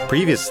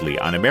Previously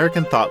on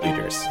American Thought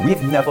Leaders.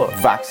 We've never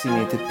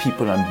vaccinated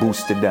people and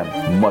boosted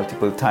them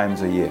multiple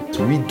times a year.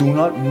 So we do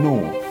not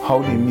know how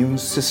the immune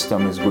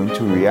system is going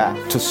to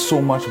react to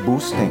so much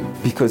boosting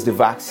because the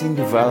vaccine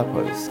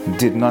developers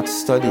did not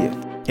study it.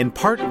 In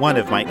part one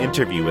of my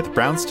interview with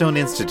Brownstone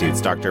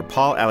Institute's Dr.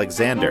 Paul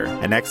Alexander,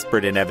 an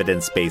expert in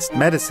evidence-based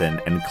medicine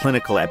and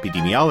clinical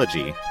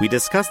epidemiology, we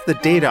discussed the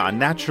data on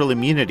natural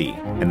immunity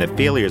and the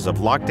failures of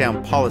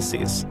lockdown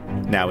policies.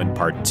 Now in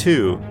part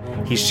two,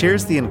 he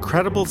shares the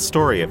incredible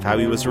story of how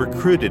he was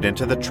recruited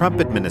into the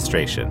Trump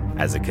administration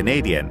as a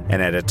Canadian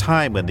and at a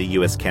time when the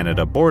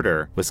US-Canada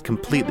border was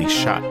completely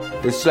shut.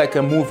 It's like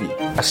a movie.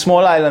 A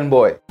small island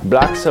boy,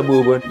 black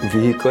suburban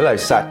vehicle, I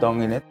sat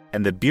down in it.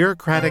 And the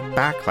bureaucratic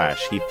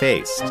backlash he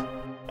faced,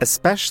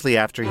 especially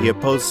after he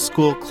opposed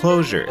school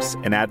closures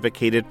and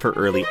advocated for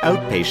early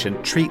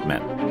outpatient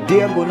treatment.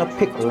 They are going to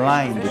pick a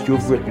line that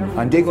you've written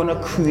and they're going to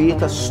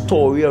create a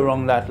story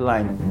around that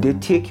line. They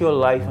take your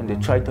life and they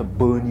try to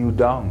burn you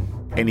down.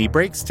 And he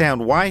breaks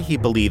down why he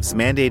believes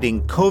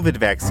mandating COVID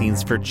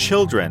vaccines for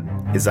children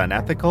is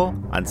unethical,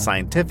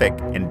 unscientific,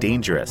 and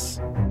dangerous.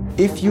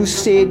 If you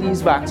say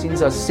these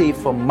vaccines are safe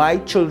for my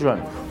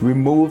children,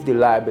 remove the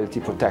liability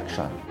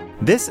protection.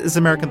 This is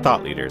American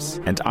Thought Leaders,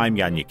 and I'm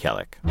Jan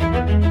Jekielek.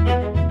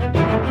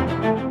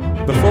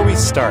 Before we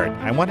start,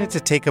 I wanted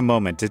to take a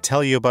moment to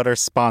tell you about our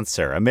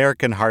sponsor,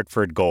 American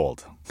Hartford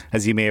Gold.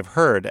 As you may have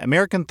heard,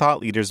 American Thought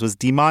Leaders was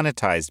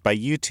demonetized by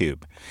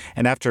YouTube,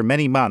 and after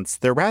many months,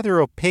 their rather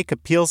opaque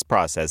appeals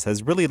process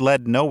has really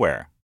led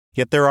nowhere.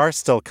 Yet there are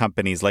still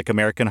companies like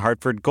American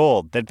Hartford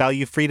Gold that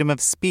value freedom of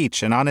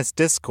speech and honest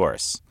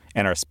discourse,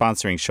 and are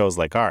sponsoring shows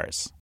like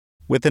ours.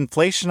 With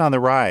inflation on the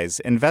rise,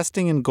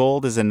 investing in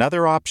gold is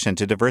another option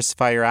to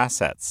diversify your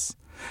assets.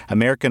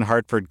 American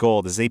Hartford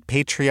Gold is a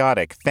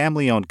patriotic,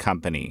 family-owned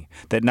company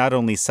that not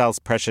only sells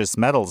precious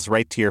metals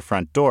right to your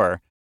front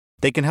door,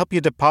 they can help you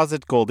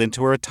deposit gold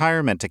into a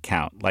retirement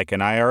account like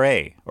an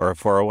IRA or a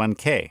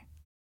 401k.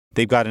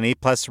 They've got an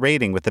A-plus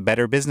rating with the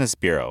Better Business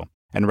Bureau,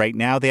 and right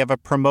now they have a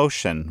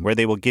promotion where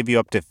they will give you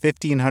up to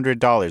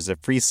 $1,500 of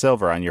free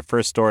silver on your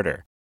first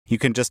order. You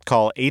can just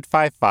call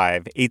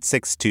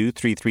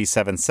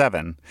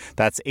 855-862-3377.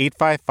 That's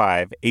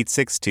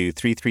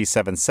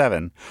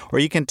 855-862-3377. Or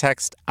you can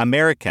text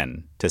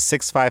AMERICAN to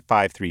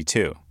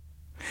 65532.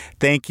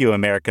 Thank you,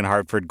 American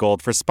Hartford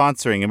Gold, for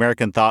sponsoring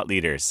American Thought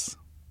Leaders.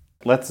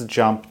 Let's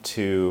jump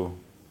to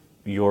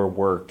your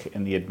work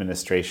in the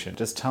administration.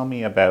 Just tell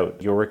me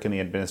about your work in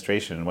the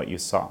administration and what you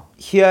saw.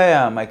 Here I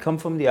am. I come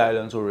from the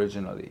islands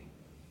originally.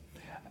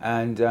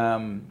 And,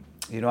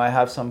 I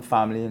have some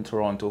family in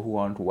Toronto who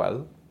aren't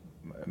well,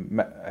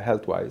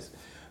 health-wise.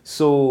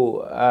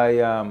 So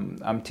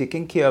I'm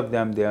taking care of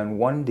them there. And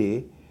one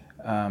day,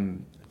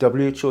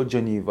 WHO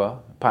Geneva,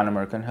 Pan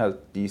American Health,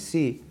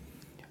 DC,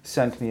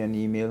 sent me an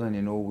email and,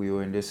 we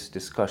were in this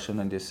discussion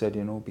and they said,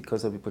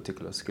 because of the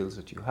particular skills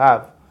that you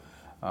have,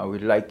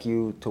 we'd like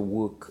you to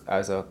work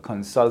as a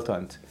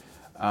consultant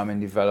in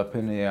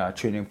developing a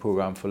training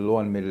program for low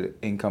and middle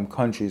income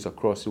countries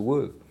across the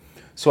world.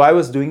 So I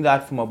was doing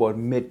that from about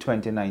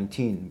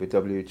mid-2019 with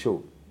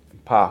WHO,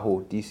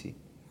 PAHO, DC.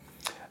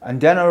 And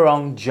then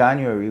around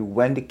January,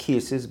 when the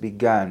cases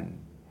began,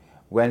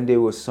 when there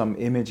was some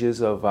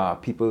images of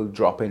people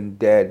dropping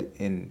dead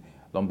in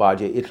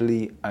Lombardia,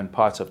 Italy, and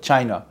parts of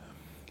China,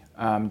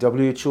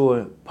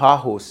 WHO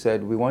PAHO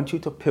said, we want you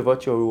to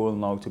pivot your role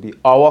now to be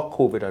our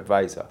COVID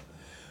advisor.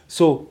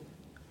 So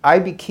I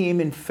became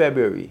in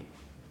February,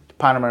 the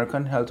Pan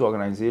American Health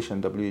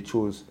Organization,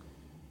 WHO's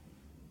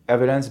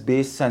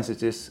evidence-based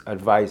sensitives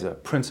advisor,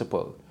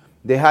 principal.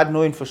 They had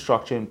no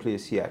infrastructure in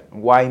place yet.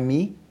 Why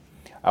me?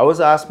 I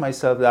always ask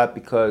myself that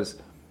because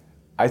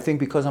I think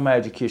because of my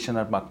education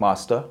at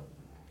McMaster,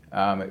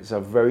 it's a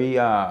very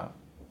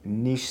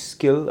niche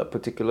skill, a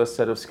particular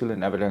set of skill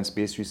in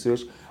evidence-based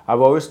research.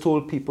 I've always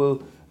told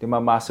people that my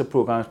master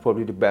program is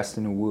probably the best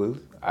in the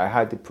world. I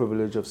had the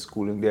privilege of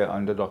schooling there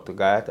under Dr.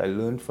 Guyat. I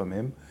learned from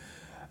him.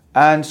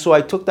 And so I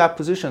took that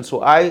position.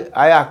 So I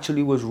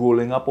actually was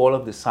rolling up all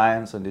of the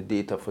science and the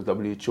data for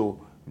WHO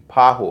and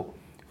PAHO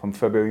from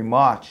February,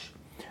 March.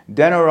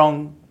 Then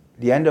around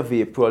the end of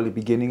April, the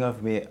beginning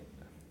of May,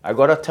 I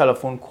got a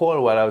telephone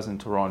call while I was in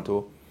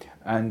Toronto.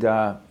 And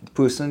the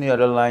person on the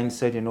other line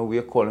said, we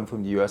are calling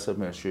from the U.S.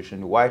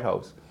 administration, the White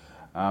House.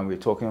 We're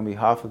talking on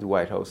behalf of the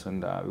White House,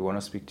 and we want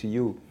to speak to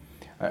you.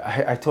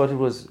 I thought it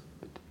was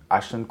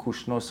Ashton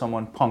Kutcher,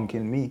 someone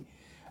punking me.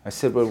 I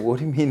said, well, what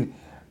do you mean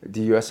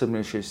the U.S.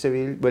 administration? She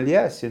said, well,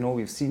 yes,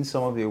 we've seen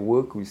some of your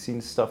work. We've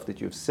seen stuff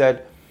that you've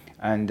said.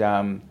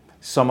 And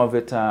some of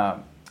it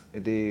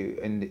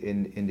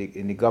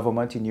in the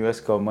government, in U.S.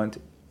 government,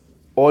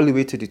 all the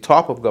way to the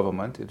top of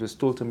government, it was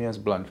told to me as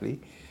bluntly,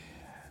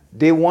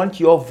 they want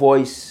your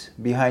voice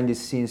behind the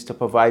scenes to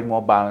provide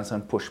more balance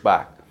and push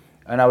back.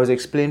 And I was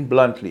explained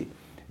bluntly,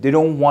 they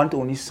don't want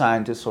only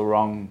scientists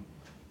around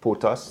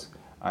POTUS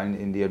and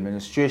in the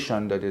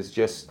administration that is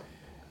just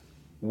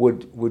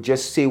would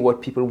just say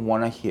what people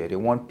want to hear. They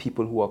want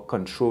people who are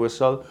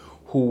controversial,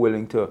 who are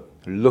willing to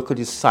look at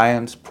the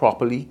science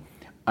properly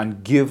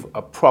and give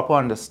a proper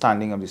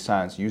understanding of the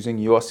science using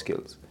your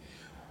skills.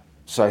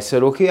 So I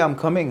said, okay, I'm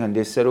coming. And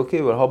they said,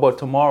 okay, well, how about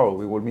tomorrow?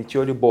 We will meet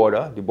you at the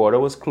border. The border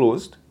was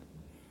closed.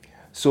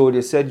 So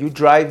they said, you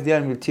drive there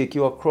and we'll take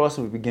you across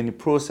and we'll begin the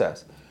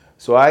process.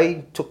 So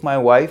I took my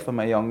wife and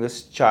my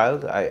youngest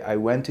child. I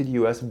went to the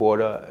U.S.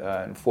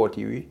 border in Fort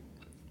Erie.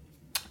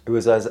 It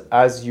was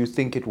as you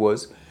think it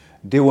was.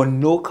 There were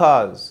no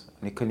cars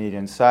on the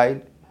Canadian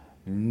side,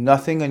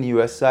 nothing on the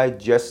U.S. side,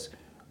 just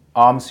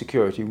armed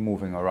security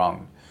moving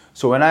around.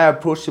 So when I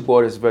approached the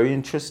border, it's very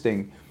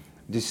interesting.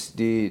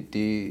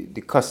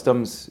 The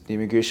customs, the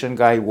immigration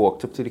guy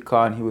walked up to the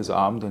car and he was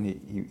armed and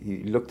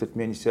he looked at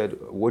me and he said,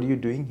 what are you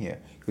doing here?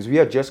 Because we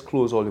had just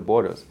closed all the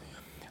borders.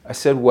 I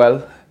said,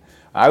 well,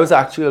 I was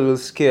actually a little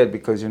scared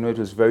because, it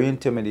was very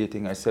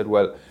intimidating. I said,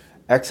 well,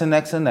 X and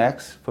X and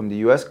X from the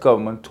US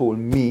government told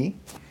me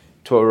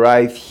to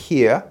arrive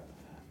here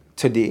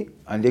today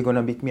and they're going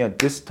to meet me at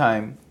this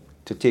time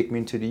to take me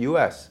into the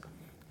US.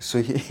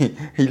 So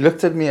he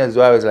looked at me as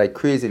though I was like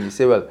crazy and he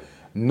said, well,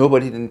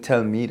 nobody didn't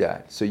tell me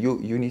that. So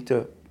you need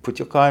to put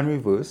your car in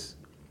reverse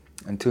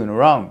and turn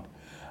around.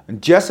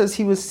 And just as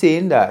he was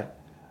saying that,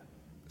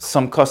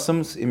 some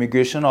customs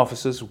immigration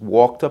officers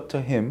walked up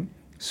to him,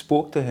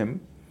 spoke to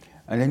him,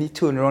 and then he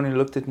turned around and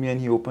looked at me and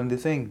he opened the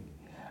thing.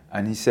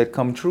 And he said,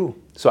 come through.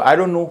 So I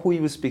don't know who he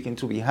was speaking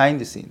to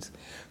behind the scenes.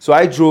 So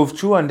I drove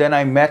through and then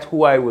I met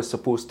who I was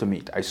supposed to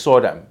meet. I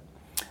saw them.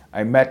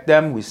 I met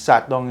them. We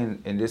sat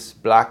down in this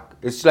black,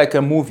 it's like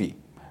a movie.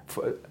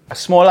 A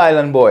small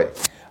island boy.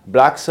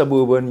 Black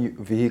suburban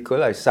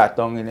vehicle. I sat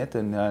down in it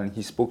and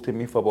he spoke to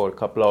me for about a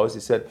couple hours. He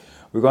said,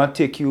 we're going to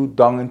take you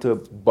down into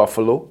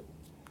Buffalo,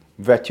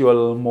 vet you a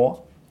little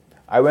more.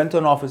 I went to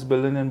an office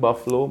building in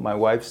Buffalo. My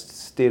wife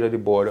stayed at the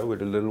border with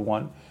the little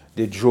one.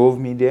 They drove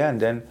me there and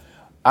then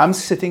I'm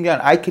sitting there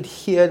and I could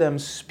hear them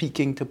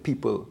speaking to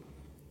people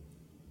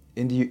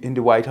in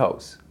the White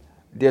House.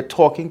 They're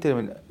talking to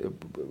them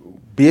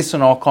based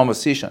on our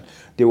conversation.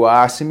 They were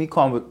asking me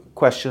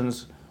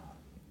questions.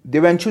 They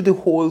went through the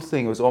whole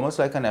thing. It was almost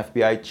like an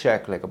FBI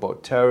check, like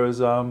about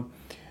terrorism,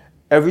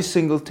 every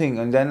single thing.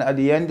 And then at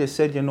the end, they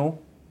said,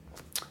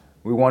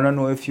 we want to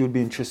know if you'd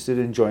be interested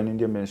in joining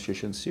the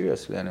administration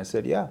seriously. And I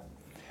said, yeah.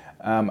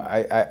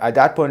 At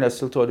that point, I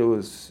still thought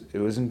it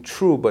wasn't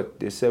true, but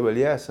they said, well,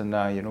 yes, and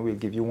we'll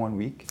give you 1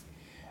 week,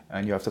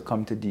 and you have to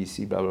come to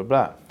D.C., blah, blah,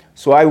 blah.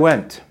 So I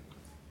went.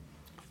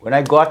 When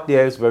I got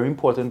there, it's very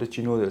important that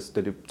you know this,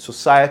 that the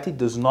society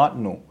does not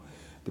know.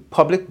 The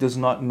public does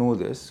not know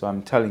this, so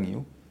I'm telling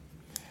you.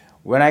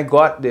 When I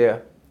got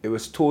there, it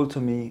was told to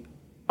me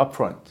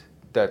upfront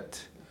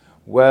that,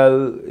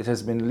 well, it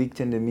has been leaked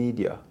in the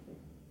media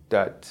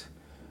that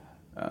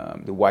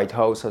the White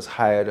House has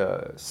hired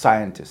a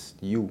scientist,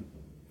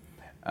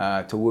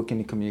 to work in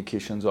the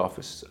communications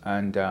office.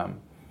 And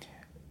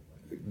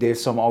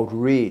there's some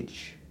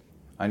outrage,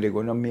 and they're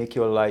going to make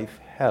your life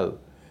hell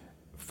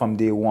from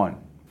day one.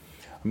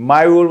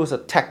 My role was a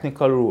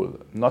technical role,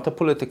 not a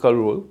political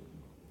role,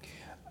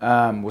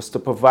 was to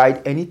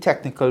provide any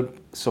technical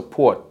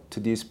support to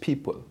these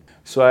people.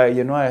 So I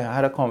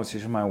had a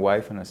conversation with my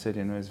wife and I said,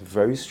 it's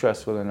very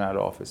stressful in that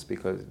office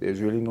because there's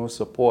really no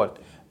support.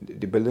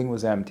 The building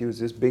was empty. It was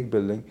this big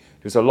building.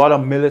 There's a lot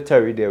of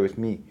military there with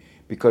me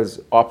because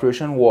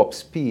Operation Warp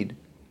Speed,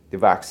 the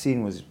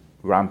vaccine was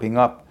ramping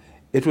up.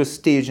 It was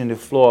staged in the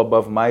floor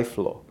above my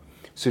floor.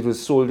 So it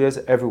was soldiers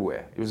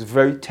everywhere. It was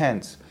very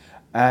tense.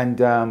 And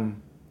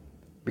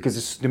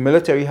because the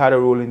military had a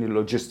role in the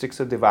logistics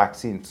of the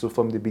vaccine. So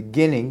from the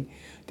beginning,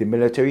 the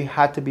military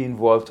had to be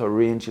involved to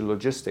arrange the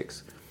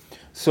logistics.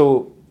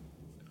 So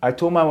I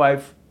told my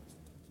wife,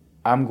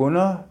 I'm going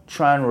to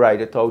try and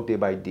write it out day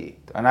by day.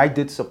 And I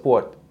did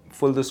support,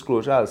 full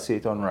disclosure, I'll say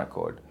it on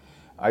record.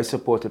 I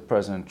supported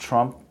President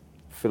Trump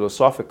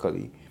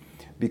philosophically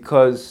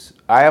because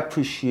I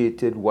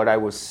appreciated what I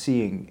was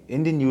seeing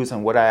in the news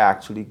and what I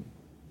actually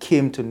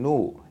came to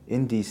know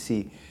in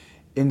DC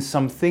in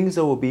some things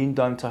that were being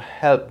done to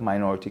help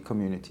minority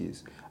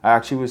communities. I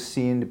actually was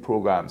seeing the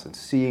programs and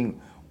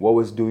seeing what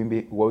was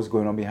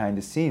going on behind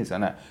the scenes.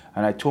 And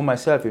I told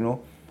myself,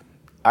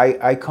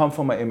 I come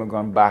from an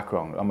immigrant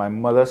background. On my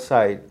mother's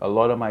side, a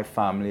lot of my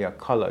family are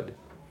colored.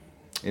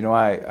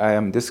 I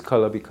am this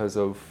color because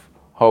of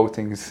how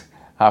things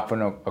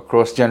happen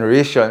across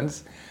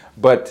generations.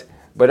 But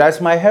that's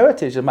my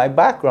heritage and my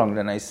background.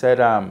 And I said,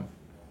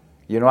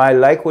 I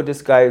like what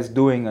this guy is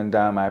doing and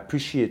I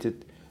appreciate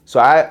it. So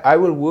I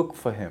will work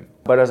for him.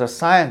 But as a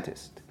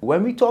scientist,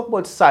 when we talk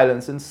about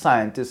silencing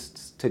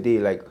scientists today,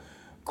 like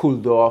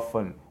Kulldorff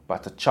and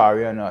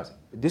Bhattacharya and us,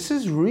 this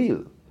is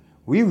real.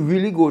 We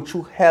really go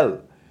through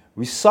hell.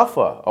 We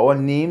suffer our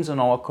names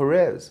and our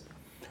careers.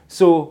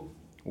 So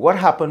what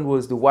happened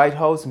was the White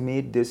House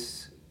made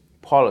this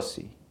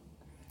policy.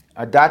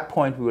 At that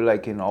point, we were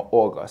like in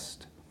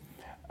August.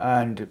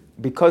 And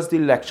because the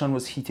election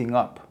was heating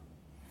up,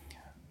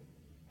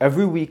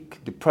 every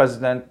week the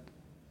president,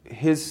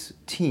 his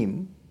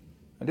team,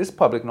 and this is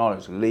public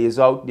knowledge, lays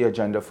out the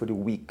agenda for the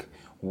week,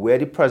 where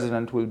the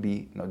president will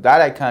be. Now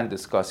that I can't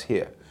discuss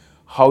here.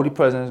 how the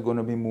president is going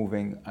to be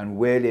moving and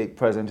where the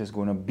president is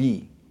going to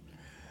be,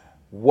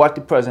 what the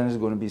president is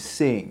going to be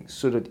saying,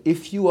 so that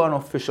if you are an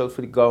official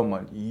for the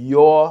government,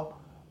 your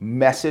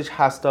message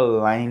has to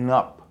line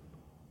up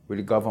with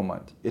the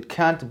government. It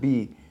can't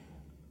be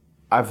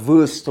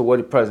averse to what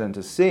the president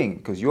is saying,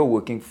 because you're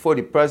working for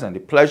the president, the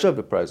pleasure of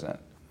the president.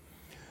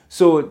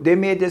 So they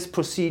made this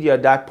procedure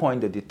at that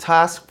point that the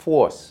task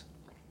force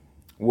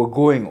were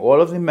going, all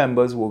of the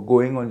members were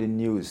going on the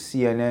news,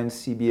 CNN,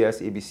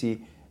 CBS,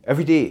 ABC,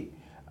 every day.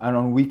 And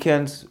on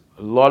weekends,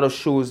 a lot of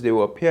shows they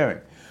were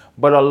appearing.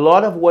 But a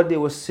lot of what they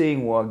were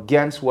saying were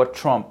against what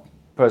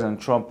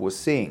President Trump was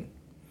saying.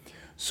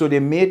 So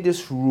they made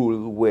this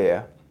rule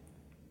where,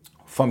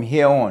 from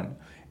here on,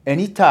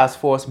 any task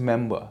force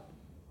member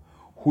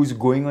who's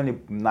going on the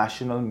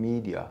national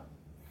media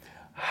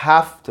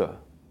have to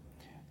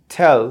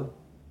tell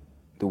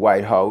the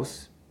White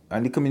House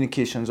and the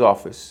communications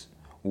office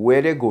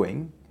where they're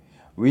going.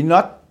 We're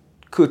not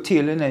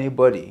curtailing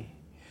anybody,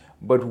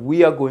 but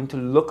we are going to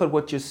look at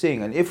what you're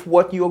saying. And if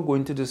what you're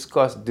going to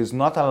discuss does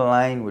not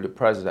align with the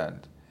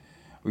president,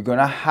 we're going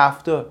to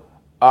have to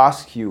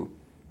ask you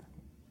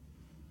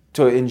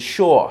to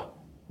ensure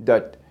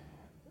that,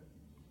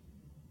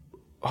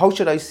 how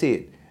should I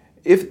say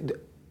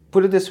it?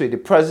 Put it this way, the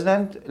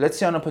president, let's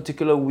say on a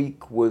particular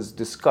week, was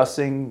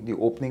discussing the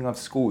opening of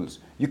schools.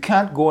 You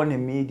can't go on the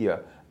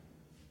media.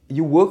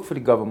 You work for the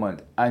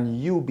government and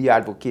you be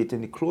advocating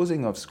the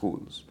closing of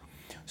schools.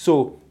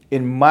 So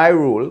in my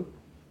role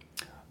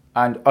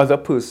and other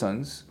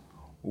persons,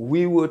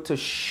 we were to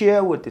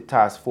share with the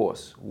task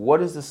force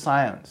what is the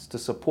science to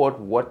support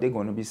what they're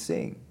going to be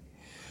saying.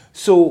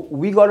 So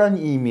we got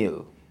an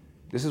email.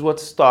 This is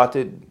what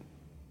started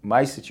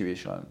my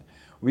situation.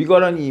 We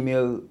got an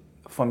email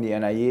from the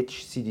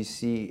NIH,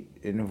 CDC,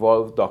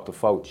 involved Dr.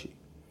 Fauci.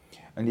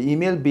 And the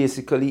email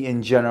basically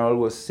in general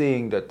was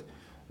saying that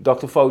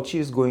Dr. Fauci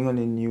is going on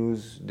the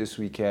news this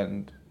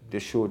weekend,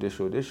 this show.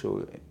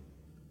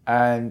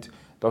 And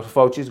Dr.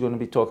 Fauci is going to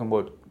be talking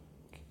about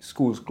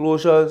schools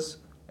closures,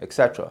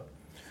 etc.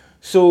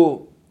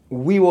 So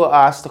we were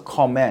asked to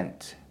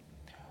comment.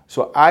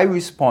 So I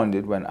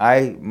responded when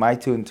my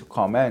turn to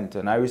comment,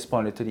 and I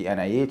responded to the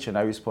NIH, and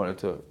I responded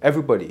to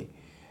everybody,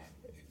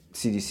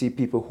 CDC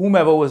people,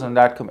 whomever was on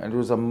that comment. There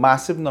was a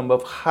massive number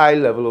of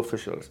high-level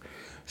officials.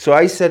 So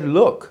I said,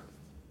 look,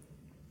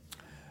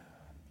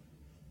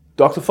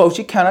 Dr.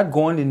 Fauci cannot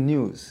go on the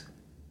news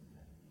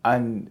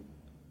and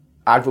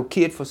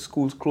advocate for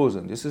schools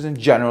closing. This is in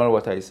general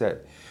what I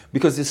said.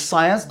 Because the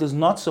science does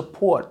not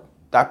support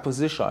that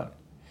position.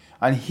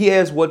 And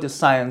here's what the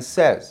science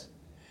says.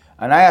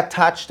 And I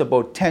attached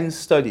about 10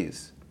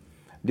 studies.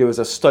 There was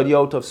a study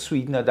out of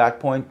Sweden at that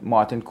point.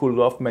 Martin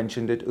Kulroff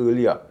mentioned it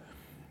earlier.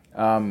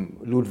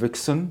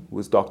 Ludvigsen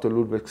was Dr.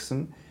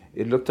 Ludvigsen.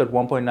 It looked at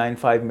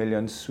 1.95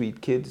 million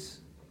Swede kids,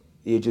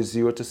 ages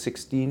 0 to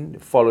 16. They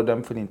followed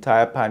them for the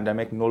entire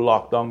pandemic, no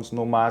lockdowns,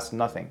 no masks,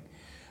 nothing.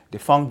 They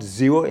found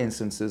 0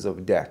 instances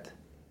of death.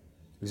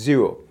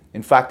 0.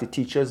 In fact, the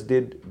teachers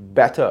did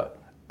better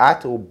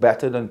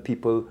than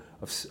people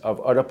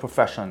of other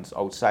professions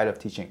outside of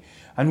teaching.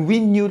 And we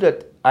knew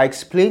that, I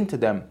explained to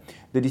them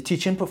that the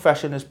teaching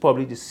profession is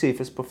probably the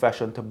safest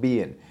profession to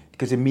be in,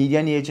 because the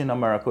median age in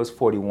America is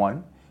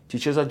 41.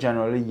 Teachers are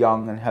generally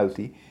young and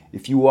healthy.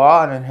 If you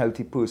are an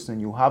unhealthy person,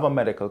 you have a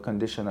medical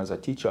condition as a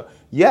teacher,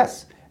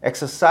 yes,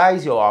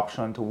 exercise your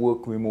option to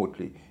work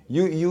remotely.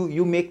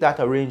 You make that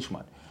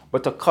arrangement.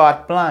 But to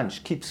carte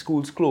blanche, keep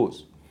schools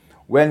closed.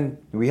 When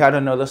we had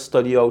another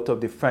study out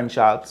of the French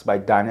Alps by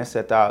Danis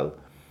et al.,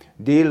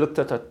 they looked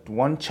at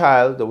one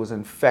child that was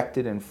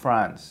infected in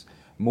France,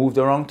 moved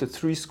around to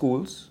 3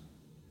 schools,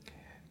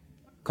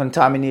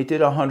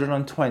 contaminated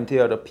 120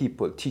 other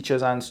people,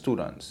 teachers and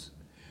students.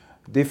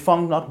 They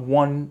found not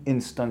one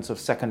instance of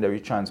secondary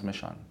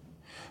transmission.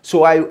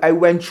 So I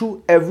went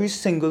through every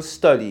single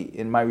study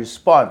in my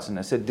response, and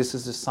I said, this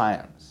is the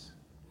science.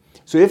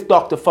 So if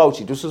Dr.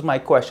 Fauci, this was my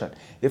question,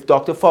 if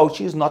Dr.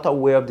 Fauci is not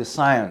aware of the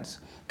science,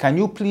 can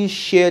you please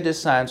share the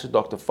science with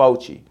Dr.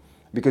 Fauci?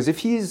 Because if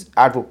he's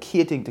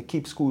advocating to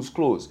keep schools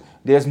closed,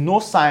 there's no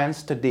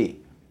science today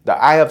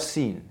that I have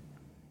seen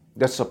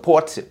that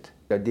supports it,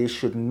 that they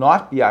should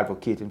not be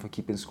advocating for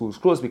keeping schools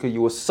closed because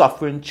you are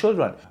suffering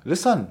children.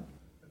 Listen,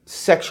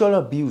 sexual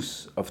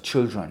abuse of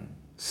children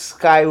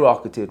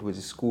skyrocketed with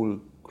the school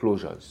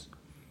closures.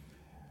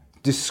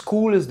 The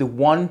school is the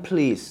one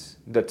place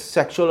that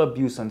sexual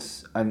abuse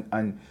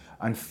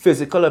and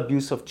physical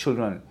abuse of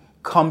children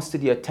comes to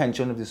the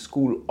attention of the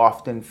school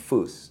often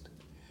first.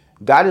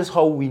 That is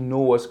how we know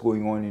what's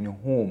going on in the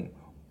home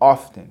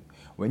often.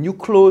 When you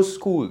close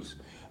schools,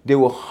 there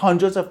were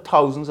hundreds of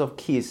thousands of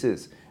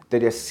cases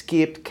that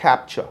escaped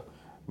capture,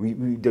 we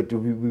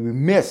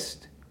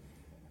missed.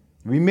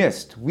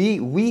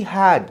 We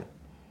had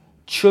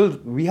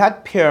children, we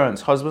had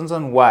parents, husbands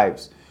and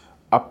wives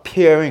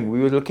appearing. We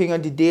were looking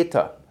at the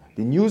data.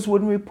 The news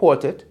wouldn't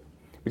report it.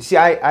 But see,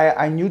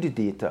 I knew the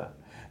data.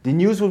 The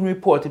news wouldn't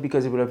report it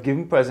because it would have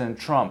given President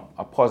Trump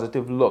a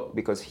positive look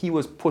because he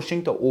was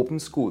pushing to open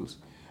schools.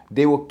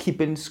 They were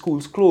keeping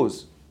schools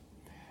closed.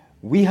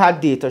 we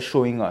had data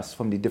showing us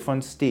from the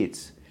different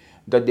states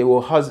that there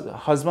were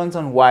husbands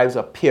and wives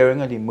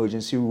appearing at the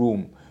emergency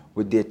room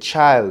with their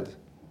child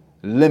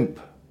limp,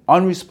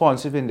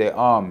 unresponsive in their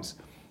arms,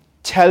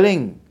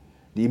 telling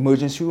the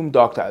emergency room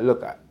doctor,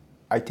 look,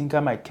 I think I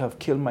might have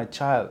killed my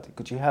child.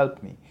 Could you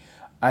help me?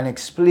 And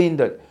explain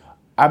that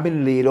I've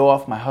been laid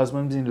off, my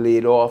husband's been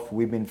laid off,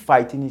 we've been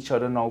fighting each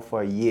other now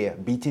for a year,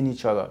 beating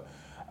each other,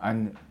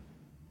 and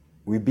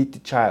we beat the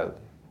child,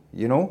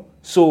 you know?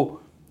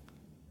 So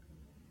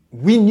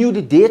we knew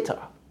the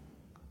data.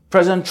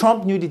 President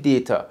Trump knew the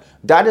data.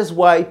 That is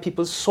why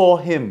people saw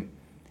him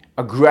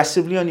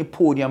aggressively on the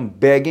podium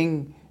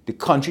begging the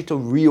country to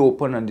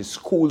reopen and the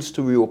schools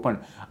to reopen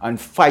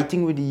and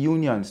fighting with the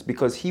unions,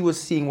 because he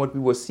was seeing what we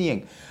were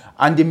seeing.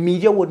 And the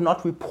media would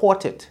not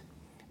report it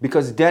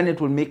because then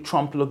it would make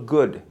Trump look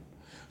good.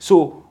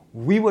 So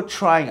I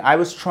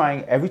was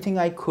trying everything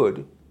I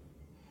could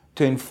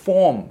to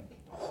inform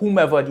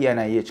whomever the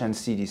NIH and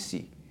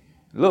CDC.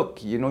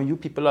 Look, you know, you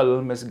people are a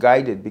little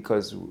misguided,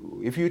 because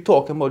if you're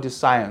talking about the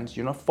science,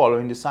 you're not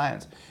following the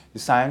science. The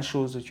science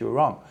shows that you're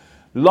wrong.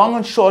 Long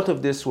and short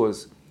of this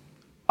was,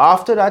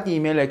 after that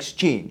email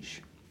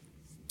exchange,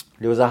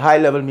 there was a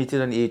high-level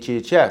meeting on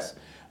HHS,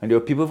 and there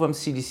were people from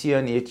CDC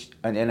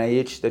and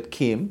NIH that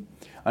came.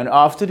 And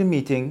after the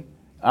meeting,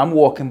 I'm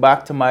walking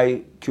back to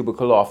my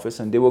cubicle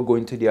office, and they were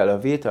going to the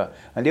elevator,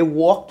 and they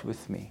walked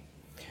with me.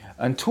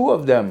 And two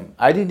of them,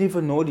 I didn't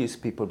even know these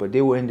people, but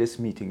they were in this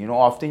meeting. You know,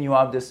 often you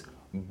have this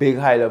big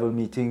high-level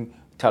meeting,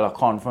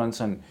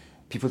 teleconference, and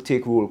people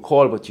take roll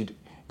call, but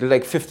they're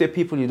like 50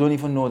 people, you don't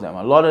even know them.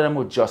 A lot of them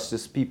were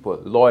justice people,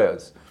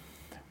 lawyers.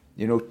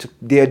 You know,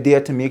 they're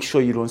there to make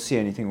sure you don't say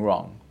anything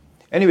wrong.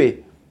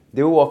 Anyway,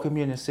 they were walking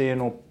me and they say, you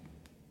know,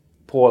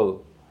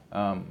 Paul,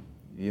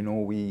 you know,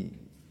 we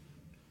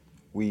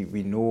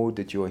know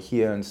that you're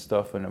here and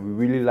stuff, and we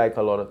really like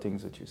a lot of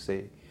things that you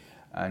say,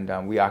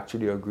 and we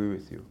actually agree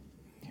with you.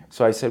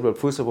 So I said, well,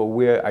 first of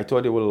all, I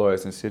thought they were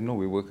lawyers, and said, no,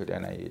 we work at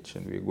NIH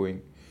and we're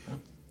going.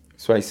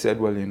 So I said,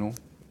 well, you know,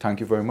 thank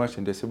you very much.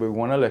 And they said, well, we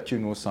want to let you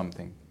know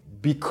something.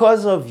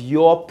 Because of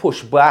your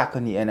pushback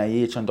on the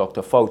NIH and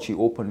Dr. Fauci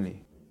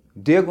openly,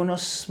 they're going to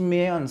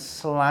smear and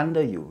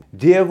slander you.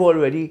 They've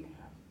already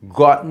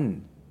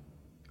gotten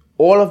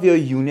all of your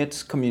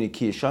units'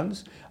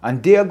 communications,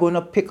 and they're going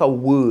to pick a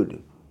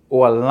word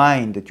or a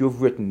line that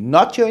you've written,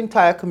 not your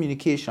entire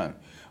communication,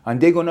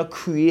 and they're going to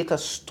create a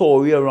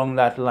story around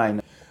that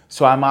line.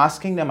 So I'm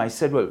asking them, I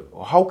said, well,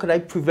 how could I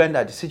prevent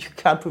that? They said, you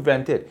can't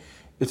prevent it.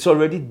 It's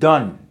already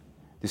done.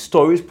 The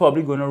story is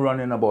probably going to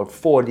run in about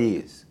 4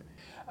 days.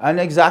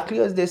 And exactly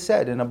as they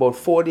said, in about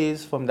 4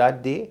 days from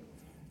that day,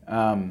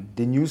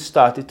 the news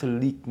started to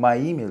leak my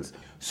emails.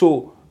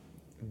 So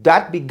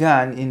that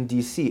began in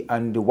DC,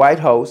 and the White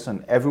House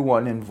and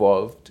everyone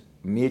involved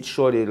made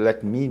sure they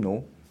let me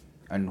know,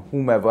 and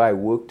whomever I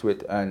worked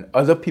with, and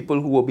other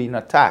people who were being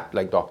attacked,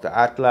 like Dr.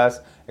 Atlas,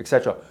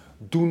 etc.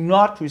 Do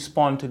not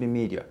respond to the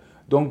media.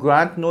 Don't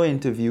grant no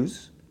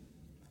interviews.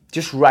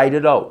 Just write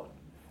it out.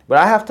 But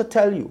I have to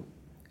tell you,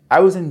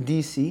 I was in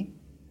DC,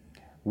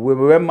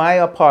 where my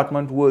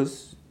apartment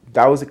was.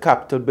 That was the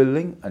Capitol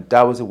building, and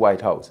that was the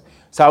White House.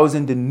 So I was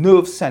in the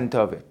nerve center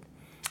of it.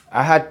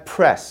 I had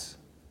press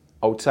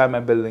outside my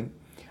building.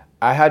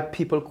 I had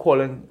people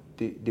calling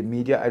the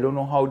media. I don't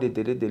know how they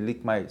did it. They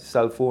leaked my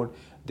cell phone.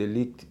 They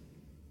leaked.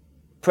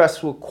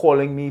 Press were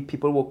calling me.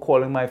 People were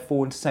calling my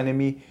phone, sending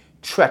me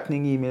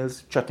threatening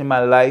emails, threatening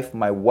my life,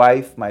 my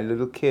wife, my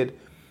little kid.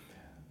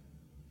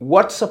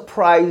 What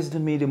surprised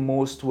me the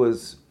most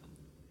was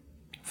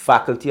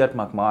faculty at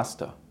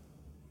McMaster.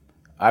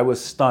 I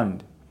was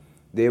stunned.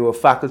 There were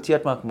faculty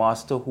at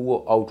McMaster who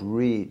were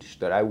outraged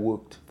that I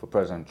worked for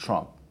President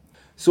Trump.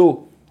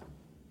 So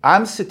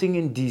I'm sitting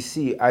in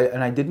DC,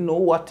 and I didn't know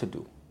what to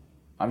do.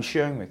 I'm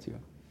sharing with you.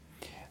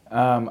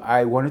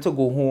 I wanted to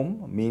go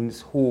home.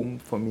 Means home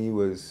for me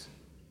was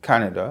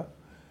Canada.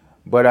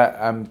 But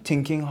I'm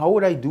thinking, how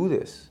would I do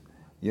this?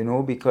 You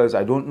know, because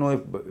I don't know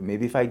if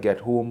maybe if I get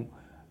home,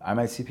 I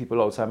might see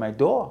people outside my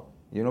door.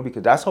 You know,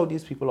 because that's how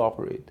these people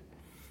operate.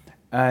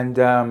 And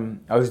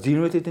I was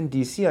dealing with it in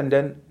DC, and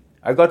then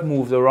I got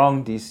moved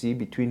around DC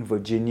between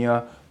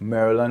Virginia,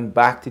 Maryland,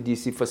 back to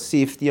DC for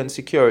safety and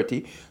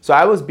security. So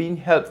I was being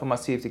helped for my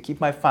safety,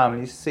 keep my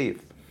family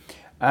safe.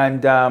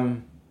 And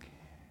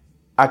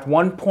at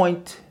one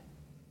point,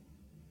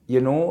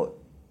 you know,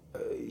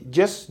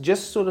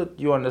 just so that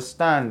you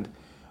understand,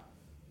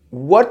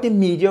 what the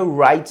media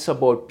writes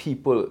about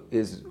people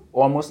is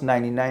almost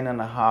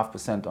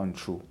 99.5%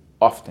 untrue,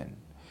 often.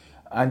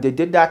 And they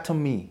did that to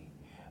me.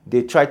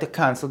 They tried to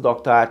cancel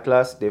Dr.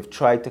 Atlas. They've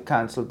tried to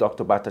cancel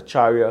Dr.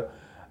 Bhattacharya.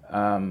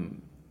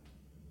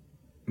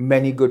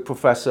 Many good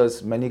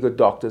professors, many good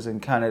doctors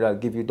in Canada. I'll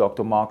give you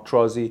Dr. Mark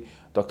Trozzi,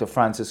 Dr.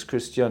 Francis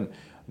Christian,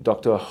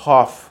 Dr.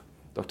 Hoff,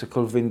 Dr.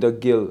 Kulvinder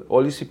Gill.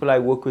 All these people I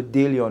work with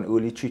daily on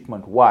early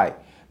treatment. Why?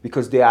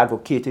 Because they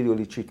advocated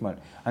early treatment.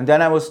 And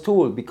then I was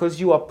told,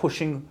 because you are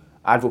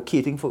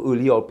advocating for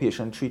early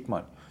outpatient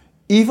treatment,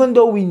 even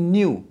though we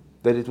knew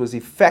that it was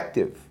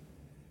effective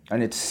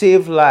and it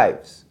saved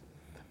lives,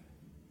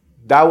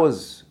 that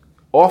was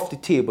off the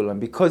table. And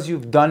because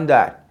you've done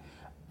that,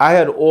 I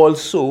had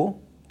also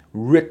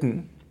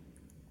written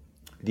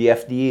the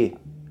FDA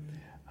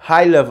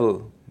high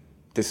level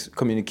this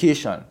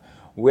communication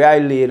where I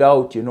laid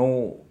out,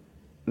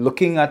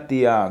 looking at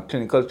the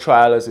clinical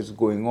trial as it's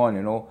going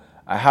on,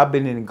 I have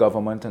been in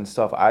government and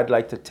stuff. I'd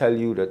like to tell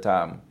you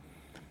that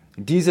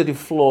these are the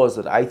flaws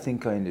that I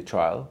think are in the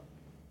trial.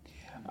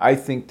 I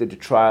think that the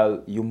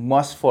trial, you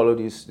must follow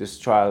this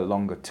trial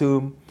longer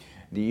term.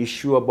 The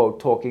issue about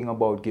talking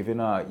about giving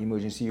an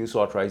emergency use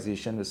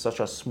authorization with such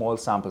a small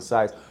sample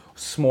size,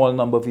 small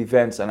number of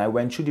events, and I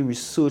went through the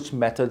research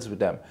methods with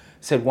them.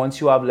 Said once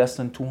you have less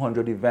than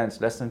 200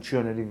 events, less than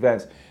 300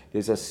 events,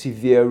 there's a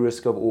severe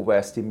risk of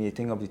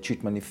overestimating of the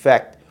treatment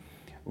effect.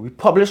 We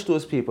published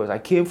those papers. I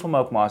came from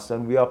McMaster,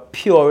 and we are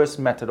purist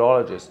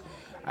methodologists.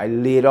 I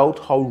laid out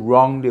how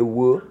wrong they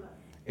were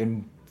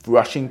in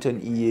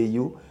Washington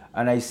EAU,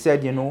 and I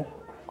said,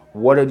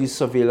 what are the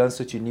surveillance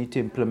that you need to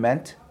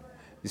implement,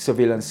 the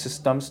surveillance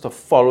systems to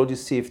follow the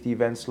safety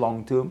events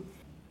long term.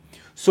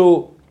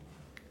 So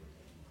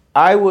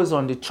I was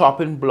on the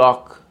chopping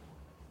block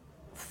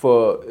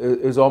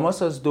it's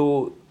almost as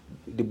though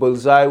the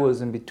bullseye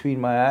was in between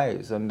my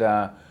eyes, and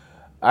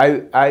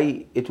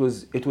it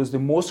was the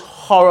most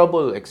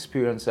horrible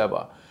experience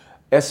ever,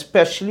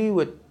 especially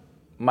with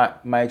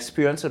my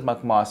experience at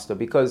McMaster,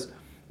 because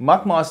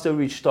McMaster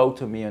reached out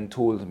to me and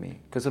told me,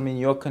 because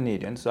you're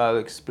Canadian, so I'll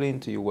explain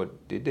to you what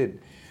they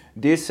did.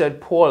 They said,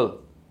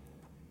 Paul,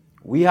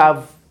 we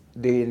have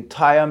the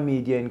entire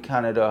media in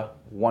Canada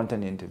want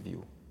an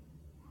interview.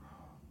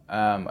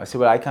 I said,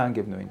 well, I can't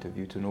give no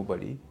interview to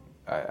nobody.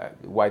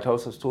 The White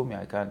House has told me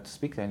I can't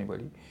speak to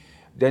anybody.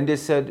 Then they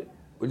said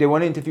they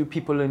want to interview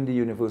people in the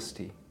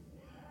university.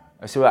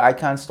 I said, well, I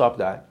can't stop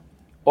that.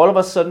 All of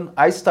a sudden,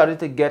 I started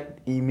to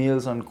get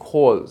emails and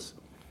calls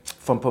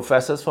from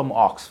professors from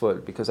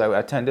Oxford, because I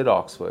attended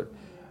Oxford,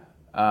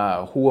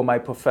 who were my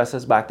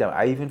professors back then.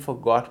 I even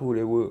forgot who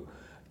they were,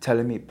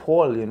 telling me,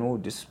 Paul,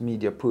 this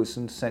media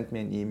person sent me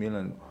an email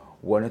and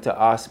wanted to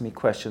ask me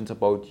questions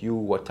about you,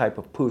 what type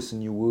of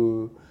person you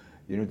were.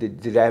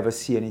 Did I ever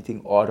see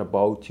anything odd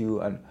about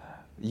you? And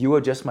you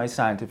were just my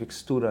scientific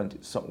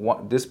student.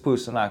 So this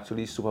person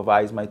actually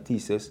supervised my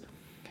thesis.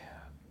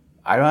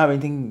 I don't have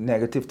anything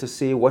negative to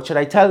say. What should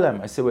I tell them?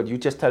 I said, well, you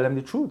just tell them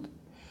the truth.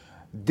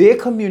 They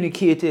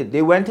communicated.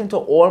 They went into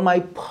all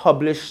my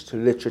published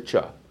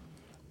literature,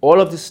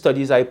 all of the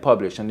studies I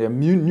published, and they're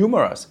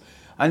numerous.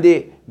 And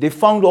they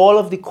found all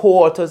of the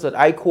co-authors that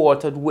I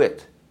co-authored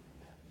with.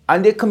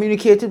 And they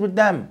communicated with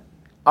them,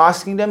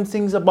 asking them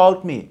things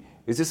about me.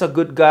 Is this a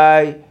good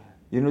guy?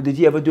 Did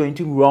he ever do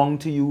anything wrong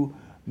to you?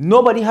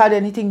 Nobody had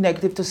anything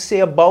negative to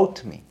say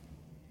about me.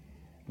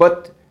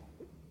 But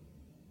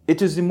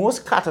it is the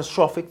most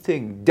catastrophic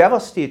thing,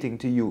 devastating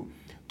to you,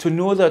 to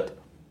know that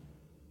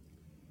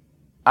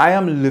I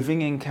am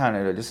living in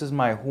Canada. This is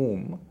my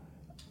home.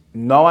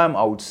 Now I'm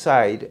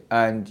outside,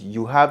 and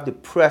you have the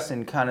press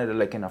in Canada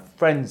like in a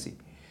frenzy.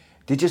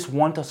 They just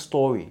want a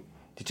story.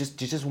 They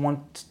just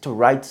want to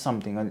write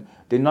something, and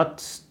they're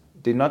not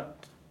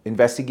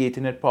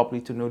investigating it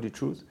properly to know the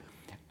truth.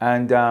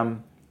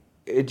 And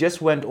it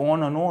just went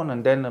on,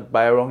 and then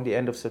by around the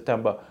end of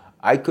September,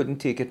 I couldn't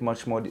take it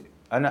much more.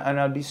 And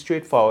I'll be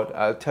straightforward.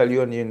 I'll tell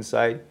you on the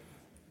inside.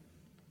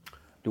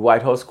 The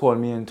White House called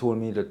me and told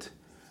me that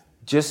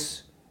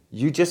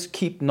you just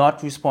keep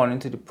not responding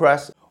to the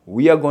press.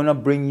 We are going to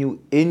bring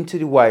you into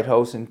the White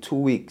House in 2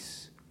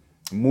 weeks,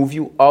 move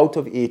you out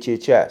of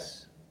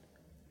HHS,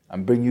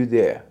 and bring you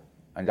there.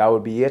 And that will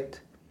be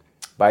it.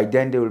 By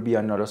then, there will be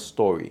another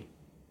story.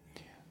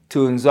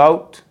 Turns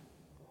out,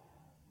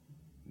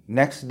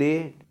 next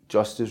day,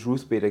 Justice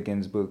Ruth Bader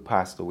Ginsburg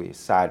passed away,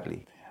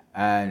 sadly.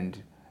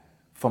 And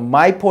from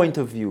my point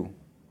of view,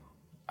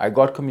 I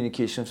got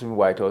communications from the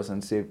White House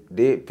and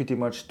they pretty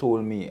much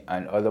told me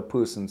and other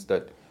persons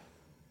that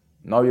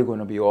now you're going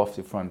to be off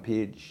the front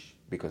page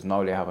because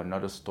now they have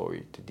another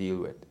story to deal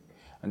with.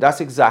 And that's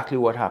exactly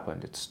what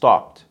happened. It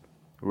stopped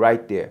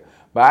right there.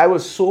 But I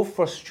was so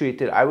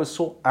frustrated. I was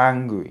so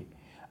angry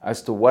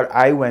as to what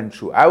I went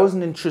through. I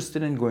wasn't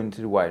interested in going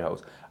to the White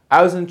House.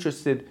 I wasn't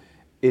interested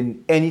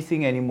in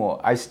anything anymore.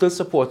 I still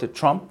supported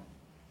Trump.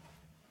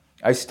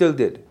 I still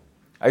did.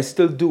 I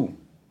still do.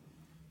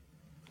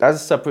 That's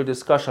a separate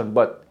discussion,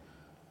 but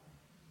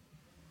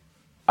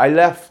I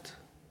left.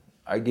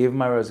 I gave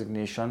my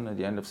resignation at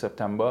the end of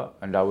September,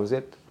 and that was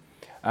it.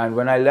 And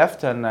when I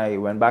left and I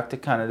went back to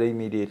Canada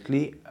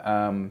immediately,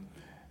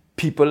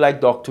 people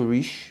like Dr.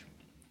 Risch,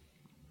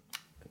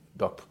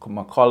 Dr.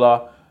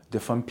 McCullough,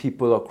 different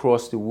people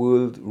across the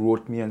world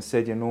wrote me and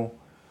said,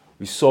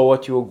 we saw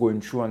what you were going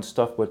through and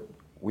stuff, but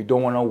we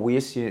don't want to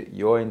waste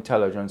your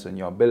intelligence and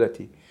your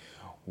ability.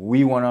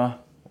 We're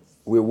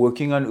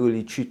working on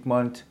early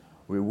treatment.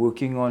 We're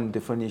working on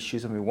different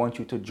issues, and we want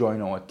you to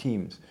join our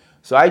teams.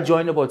 So I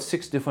joined about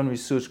 6 different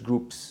research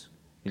groups,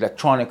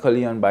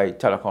 electronically and by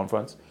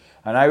teleconference.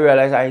 And I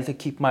realized I need to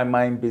keep my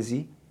mind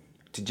busy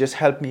to just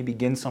help me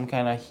begin some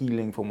kind of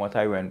healing from what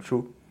I went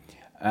through.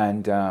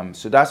 And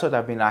so that's what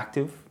I've been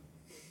active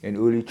in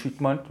early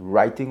treatment,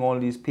 writing all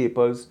these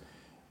papers,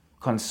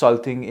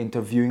 consulting,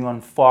 interviewing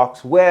on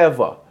Fox,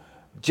 wherever,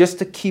 just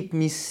to keep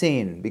me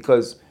sane,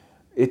 because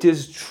it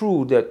is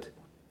true that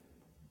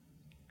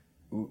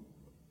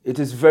it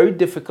is very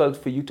difficult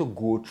for you to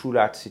go through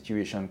that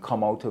situation,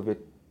 come out of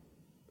it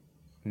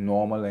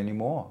normal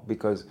anymore,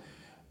 because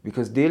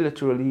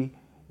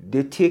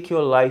they take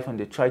your life and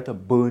they try to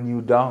burn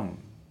you down,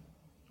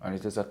 and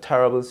it is a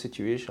terrible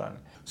situation.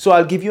 So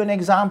I'll give you an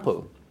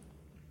example.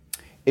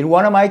 In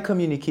one of my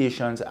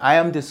communications, I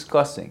am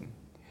discussing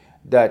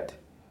that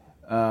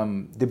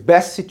the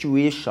best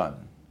situation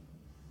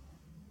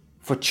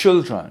for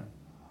children,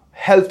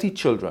 healthy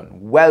children,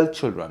 well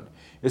children,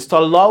 is to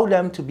allow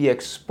them to be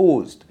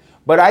exposed.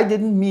 But I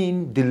didn't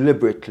mean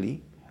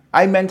deliberately.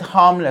 I meant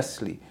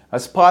harmlessly,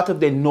 as part of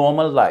their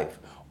normal life.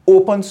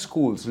 Open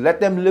schools, let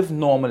them live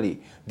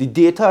normally. The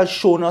data has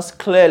shown us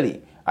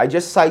clearly, I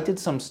just cited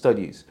some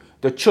studies,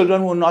 the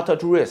children were not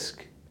at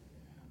risk.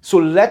 So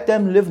let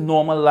them live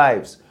normal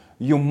lives.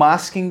 You're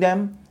masking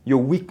them, you're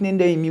weakening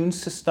their immune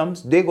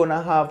systems. They're going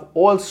to have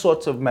all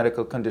sorts of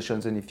medical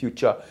conditions in the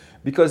future,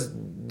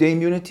 the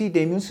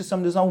immune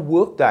system doesn't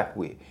work that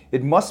way.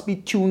 It must be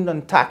tuned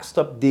and taxed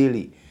up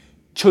daily.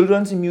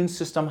 Children's immune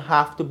system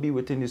have to be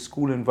within the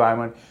school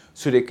environment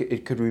so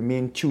it could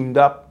remain tuned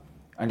up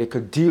and they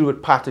could deal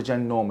with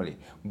pathogen normally.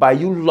 By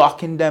you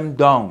locking them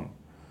down,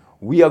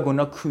 we are going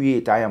to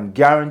create, I am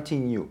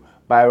guaranteeing you,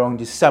 by around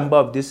December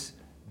of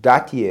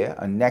that year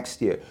and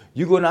next year,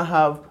 you're going to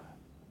have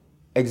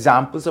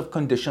examples of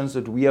conditions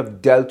that we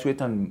have dealt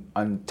with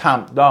and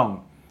tamped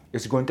down.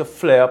 It's going to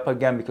flare up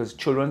again because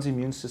children's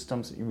immune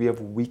systems, we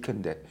have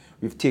weakened it.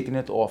 We've taken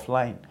it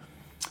offline.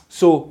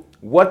 So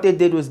what they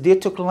did was they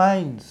took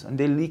lines and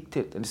they leaked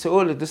it. And they said,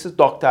 oh, this is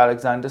Dr.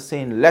 Alexander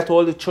saying, let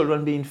all the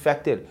children be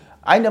infected.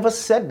 I never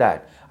said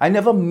that. I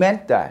never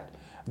meant that.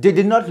 They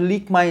did not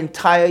leak my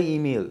entire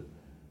email.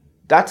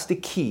 That's the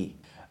key.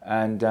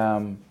 And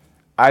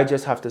I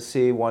just have to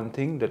say one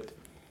thing, that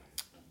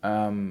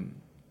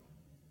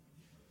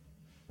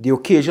the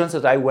occasions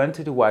that I went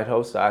to the White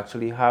House to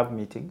actually have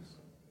meetings,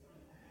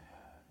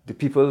 the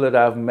people that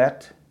I've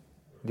met,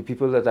 the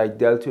people that I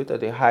dealt with at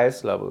the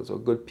highest levels are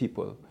good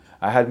people.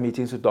 I had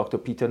meetings with Dr.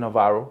 Peter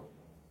Navarro.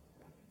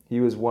 He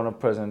was one of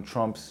President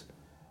Trump's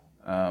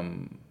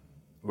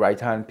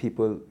right-hand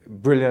people,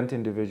 brilliant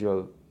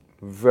individual,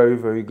 very,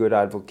 very good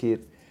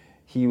advocate.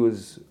 He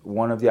was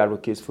one of the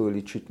advocates for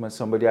early treatment,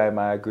 somebody I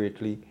admire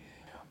greatly.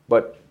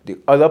 But the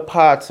other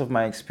parts of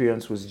my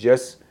experience was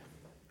just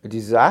a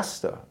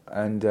disaster.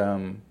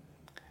 And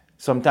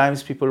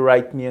sometimes people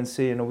write me and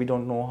say, we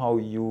don't know how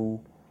you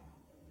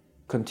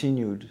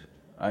continued,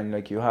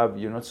 and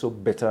you're not so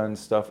bitter and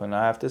stuff, and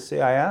I have to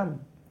say I am.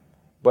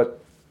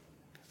 But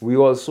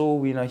we're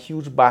in a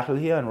huge battle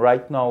here, and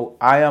right now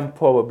I am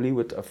probably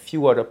with a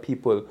few other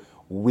people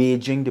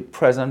waging the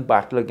present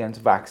battle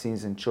against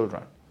vaccines in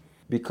children,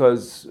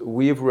 because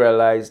we've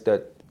realized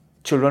that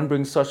children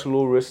bring such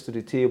low risk to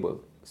the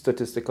table,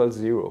 statistical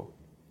 0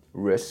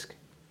 risk,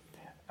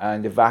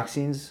 and the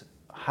vaccines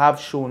have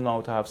shown now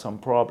to have some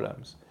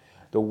problems.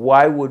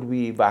 Why would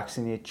we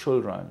vaccinate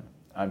children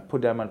and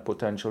put them at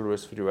potential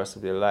risk for the rest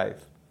of their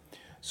life?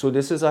 So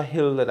this is a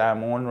hill that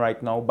I'm on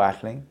right now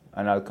battling,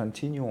 and I'll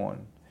continue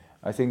on.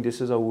 I think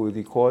this is a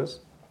worthy cause,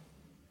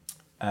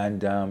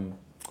 and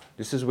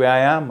this is where I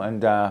am.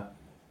 And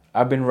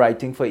I've been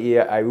writing for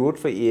I wrote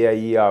for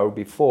AIER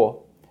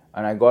before,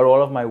 and I got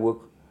all of my work,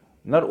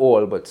 not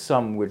all, but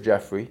some with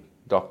Jeffrey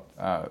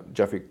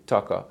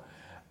Tucker.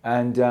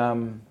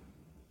 And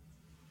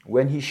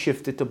when he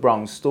shifted to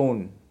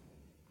Brownstone,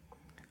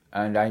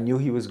 and I knew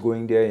he was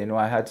going there,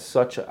 I have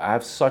such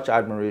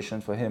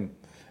admiration for him.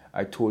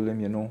 I told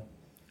him,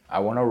 I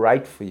want to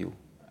write for you.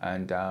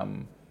 And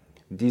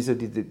these are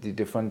the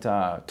different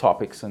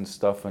topics and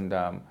stuff. And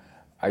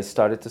I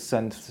started to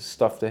send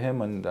stuff to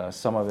him, and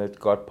some of it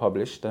got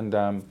published.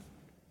 And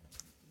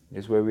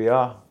is where we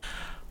are.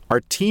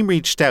 Our team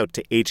reached out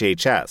to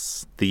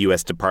HHS, the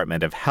U.S.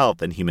 Department of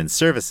Health and Human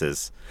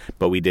Services,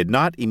 but we did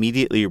not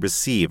immediately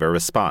receive a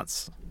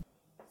response.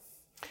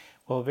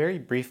 Well, very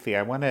briefly,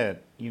 I want to,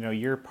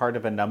 you're part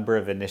of a number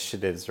of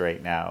initiatives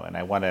right now, and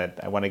I want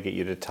to get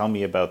you to tell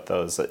me about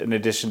those, in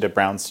addition to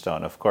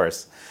Brownstone, of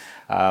course.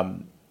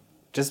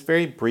 Just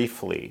very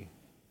briefly,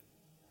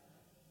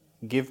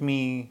 give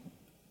me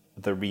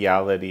the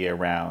reality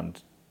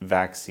around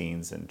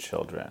vaccines in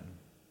children.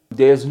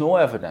 There's no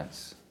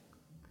evidence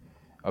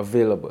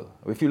available.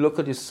 If you look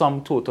at the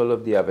sum total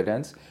of the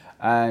evidence,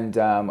 and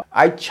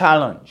I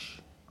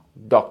challenge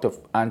Dr.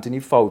 Anthony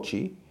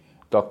Fauci,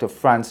 Dr.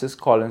 Francis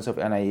Collins of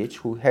NIH,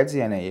 who heads the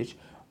NIH,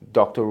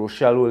 Dr.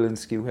 Rochelle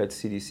Walensky, who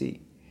heads CDC.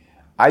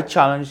 I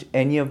challenge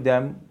any of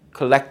them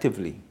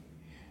collectively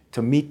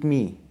to meet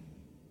me,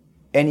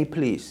 any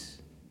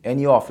place,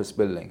 any office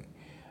building.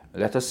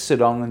 Let us sit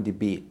down and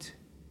debate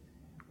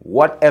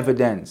what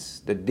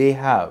evidence that they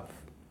have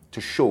to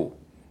show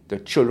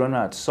that children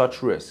are at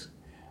such risk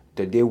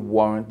that they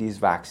warrant these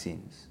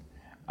vaccines.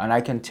 And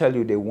I can tell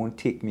you they won't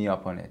take me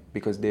up on it,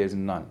 because there's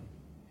none.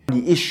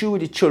 The issue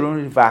with the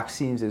children with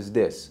vaccines is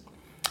this.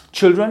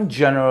 Children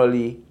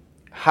generally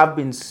have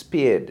been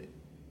spared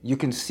you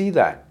can see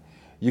that.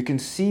 You can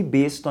see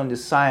based on the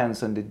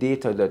science and the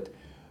data that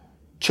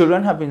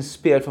children have been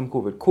spared from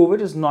COVID. COVID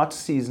is not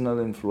seasonal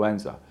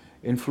influenza.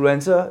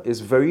 Influenza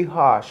is very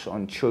harsh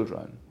on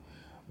children,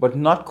 but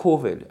not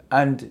COVID.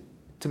 And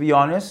to be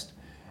honest,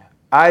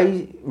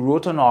 I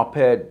wrote an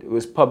op-ed, it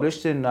was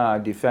published in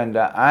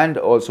Defender and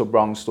also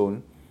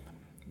Brownstone,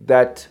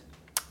 that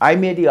I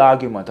made the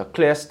argument, a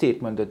clear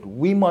statement, that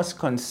we must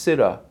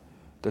consider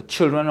that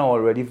children are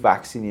already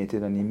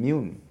vaccinated and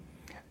immune.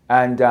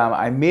 And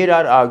I made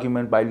that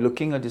argument by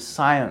looking at the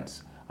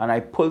science, and I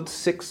pulled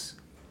 6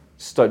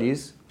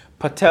 studies.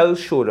 Patel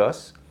showed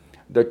us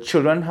that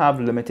children have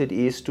limited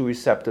ACE2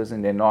 receptors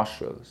in their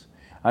nostrils,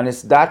 and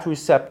it's that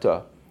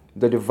receptor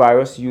that the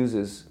virus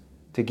uses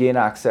to gain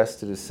access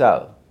to the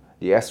cell.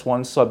 The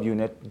S1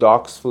 subunit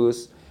docks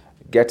first,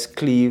 gets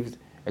cleaved,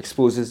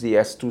 exposes the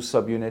S2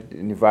 subunit,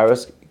 and the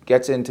virus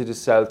gets into the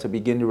cell to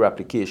begin the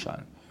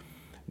replication.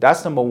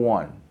 That's number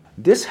one.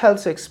 This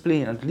helps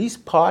explain, at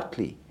least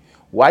partly,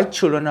 why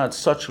children are at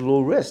such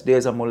low risk.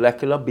 There's a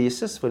molecular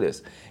basis for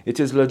this. It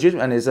is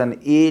legitimate, and it's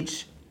an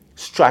age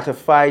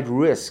stratified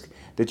risk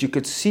that you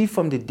could see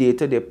from the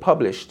data they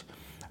published,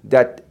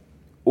 that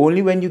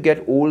only when you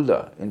get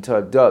older into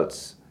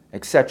adults,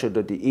 etc.,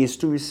 that the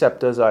ACE2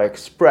 receptors are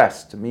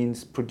expressed,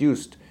 means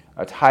produced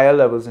at higher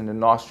levels in the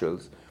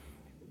nostrils,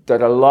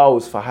 that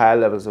allows for higher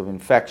levels of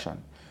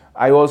infection.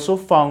 I also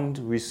found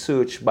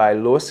research by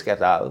Loesch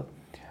et al.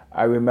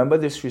 I remember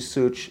this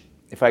research,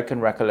 if I can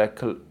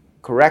recollect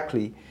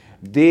correctly,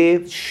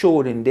 they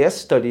showed in their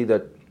study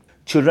that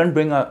children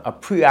bring a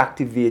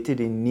pre-activated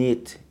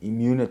innate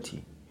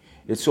immunity.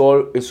 It's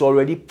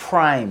already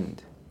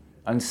primed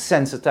and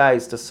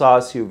sensitized to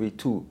SARS-CoV-2,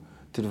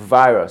 to the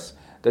virus,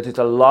 that it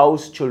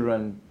allows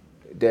children,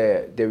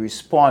 their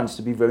response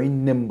to be very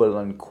nimble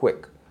and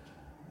quick.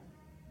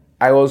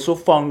 I also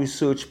found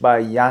research by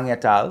Yang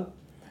et al.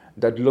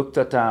 That looked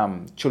at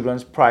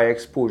children's prior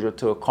exposure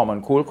to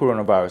common cold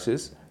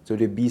coronaviruses, so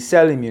the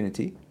B-cell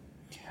immunity.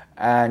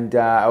 And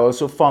I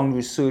also found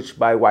research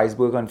by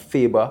Weisberg and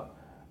Faber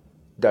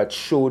that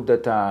showed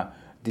that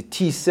the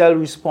T-cell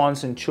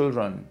response in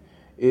children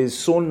is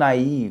so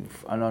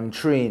naive and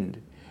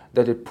untrained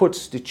that it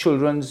puts the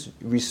children's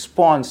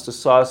response to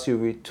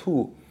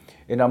SARS-CoV-2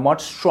 in a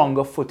much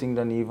stronger footing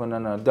than even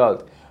an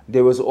adult.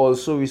 There was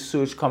also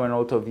research coming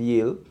out of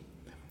Yale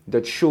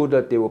that showed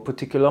that there were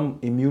particular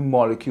immune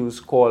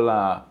molecules called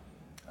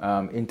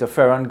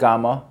interferon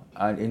gamma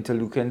and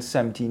interleukin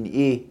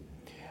 17A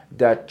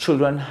that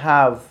children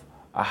have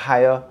a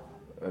higher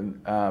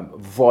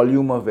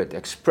volume of it,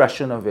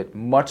 expression of it,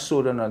 much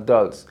so than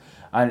adults.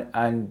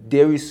 And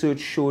their research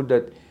showed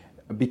that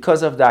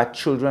because of that,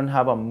 children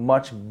have a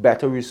much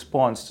better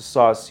response to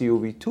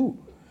SARS-CoV-2.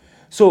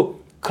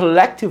 So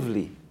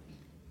collectively,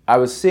 I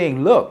was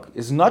saying, look,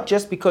 it's not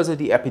just because of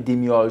the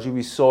epidemiology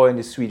we saw in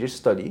the Swedish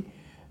study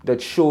that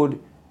showed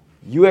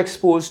you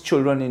expose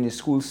children in a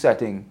school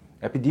setting,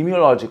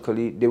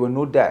 epidemiologically, there were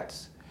no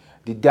deaths.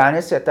 The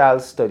Danis et al.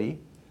 Study,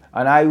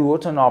 and I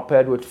wrote an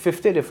op-ed with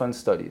 50 different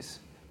studies,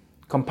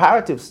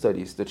 comparative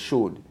studies that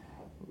showed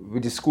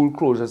with the school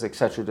closures,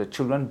 etc., that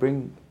children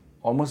bring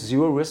almost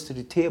zero risk to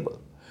the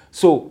table.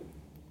 So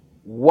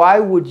why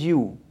would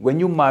you, when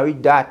you marry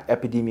that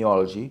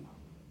epidemiology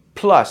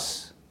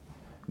plus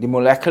the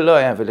molecular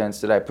evidence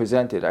that I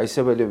presented, I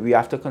said, well, we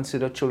have to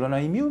consider children are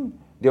immune.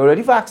 They're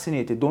already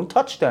vaccinated. Don't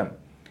touch them.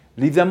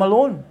 Leave them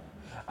alone.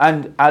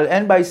 And I'll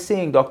end by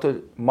saying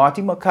Dr.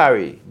 Marty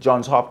Makary,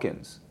 Johns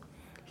Hopkins,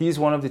 he's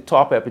one of the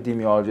top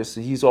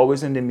epidemiologists. He's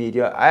always in the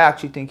media. I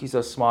actually think he's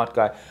a smart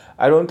guy.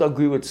 I don't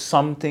agree with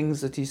some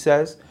things that he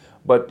says,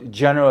 but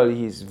generally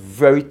he's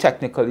very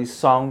technically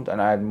sound,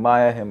 and I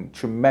admire him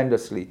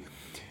tremendously.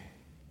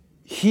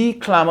 He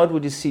clamored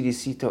with the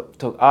CDC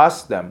to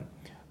ask them,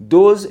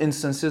 those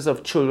instances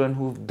of children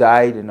who've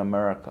died in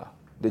America,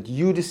 that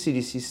you, the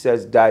CDC,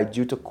 says died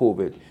due to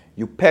COVID,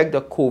 you pegged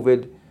a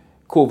COVID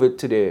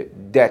to their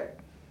death.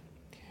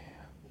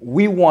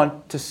 We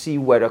want to see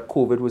whether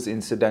COVID was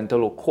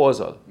incidental or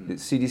causal. The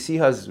CDC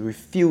has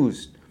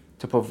refused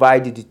to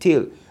provide the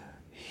detail.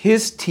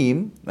 His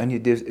team, and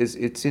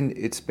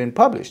it's been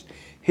published,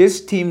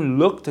 his team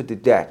looked at the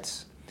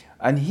deaths,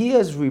 and he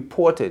has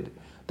reported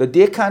that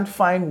they can't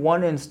find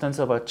one instance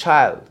of a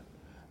child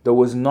that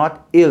was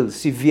not ill,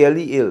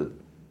 severely ill,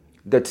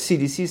 that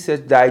CDC says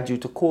died due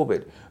to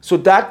COVID. So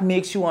that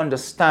makes you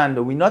understand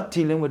that we're not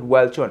dealing with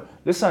well children.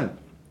 Listen,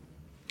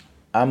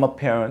 I'm a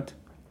parent.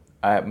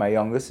 My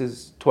youngest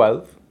is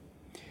 12.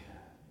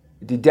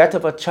 The death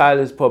of a child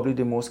is probably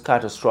the most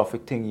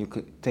catastrophic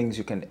things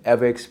you can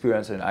ever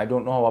experience, and I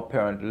don't know how a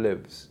parent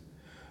lives.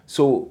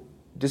 So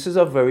this is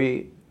a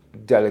very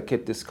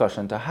delicate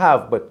discussion to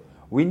have, but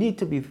we need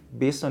to be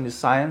based on the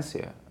science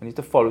here. I need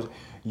to follow.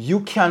 You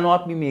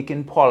cannot be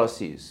making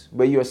policies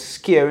where you're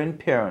scaring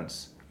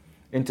parents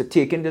into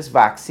taking this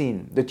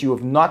vaccine that you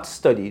have not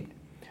studied.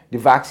 The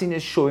vaccine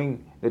is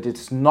showing that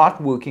it's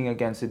not working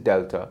against the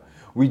Delta.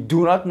 We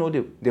do not know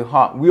the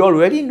harm. We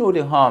already know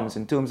the harms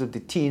in terms of the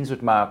teens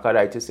with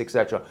myocarditis,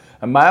 etc.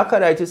 And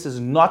myocarditis is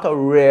not a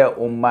rare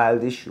or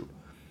mild issue.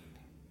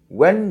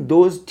 when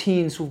those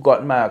teens who've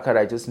got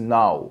myocarditis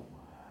now,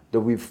 that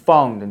we've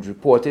found and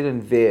reported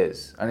in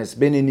VAERS, and it's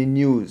been in the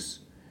news,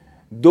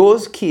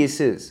 those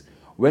cases,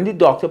 when the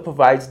doctor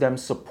provides them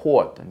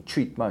support and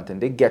treatment and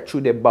they get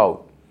through their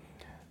bout,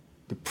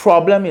 the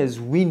problem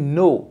is we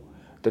know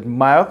that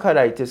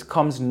myocarditis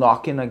comes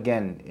knocking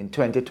again in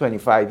 20,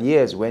 25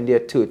 years when they're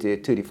 30,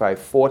 35,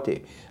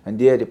 40, and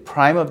they're at the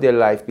prime of their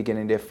life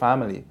beginning their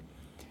family.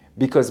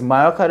 Because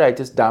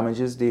myocarditis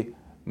damages the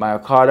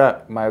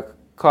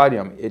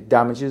myocardium, it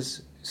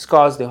damages,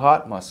 scars the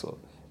heart muscle.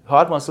 The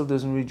heart muscle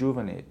doesn't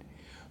rejuvenate.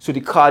 So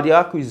the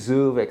cardiac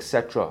reserve,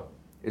 etc.,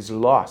 is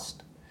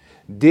lost.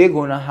 They're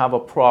going to have a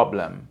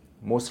problem,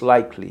 most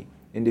likely,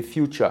 in the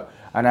future.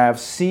 And I have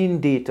seen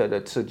data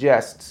that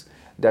suggests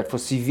that for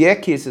severe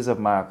cases of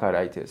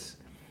myocarditis,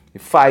 the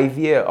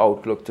 5-year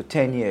outlook to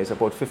 10 years,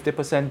 about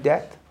 50%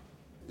 death.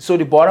 So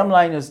the bottom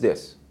line is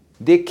this.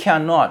 They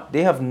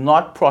have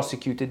not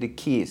prosecuted the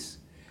case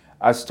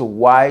as to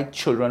why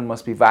children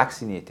must be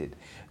vaccinated.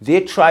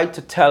 They tried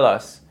to tell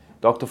us,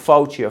 Dr.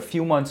 Fauci, a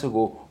few months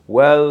ago,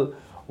 well,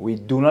 we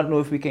do not know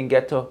if we can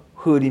get to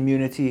herd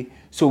immunity,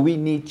 so we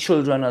need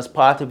children as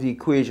part of the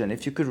equation.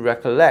 If you could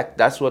recollect,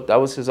 that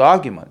was his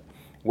argument.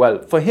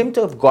 Well, for him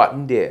to have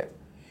gotten there,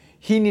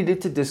 he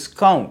needed to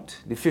discount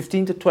the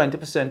 15 to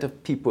 20%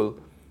 of people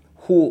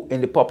who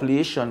in the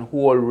population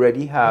who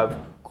already have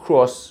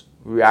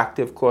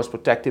cross-reactive,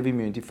 cross-protective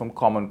immunity from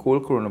common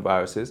cold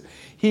coronaviruses.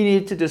 He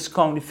needed to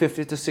discount the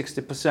 50 to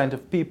 60%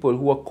 of people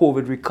who are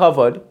COVID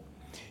recovered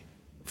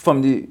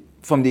from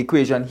the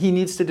equation. He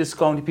needs to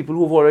discount the people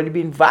who have already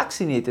been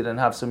vaccinated and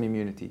have some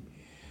immunity.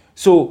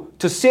 So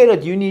to say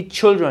that you need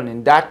children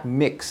in that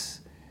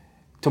mix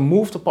to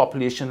move to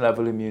population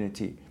level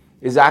immunity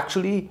is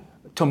actually,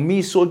 to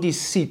me, so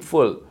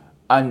deceitful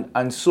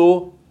and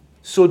so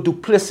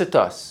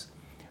duplicitous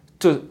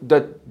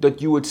that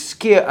you would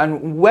scare.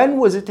 And when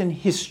was it in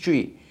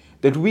history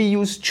that we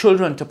use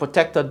children to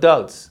protect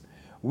adults?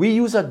 We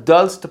use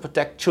adults to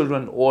protect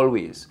children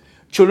always.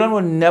 Children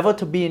were never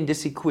to be in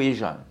this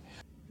equation.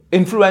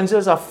 Influenza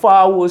is a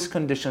far worse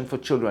condition for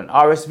children.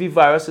 RSV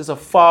virus is a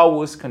far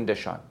worse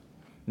condition,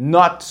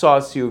 not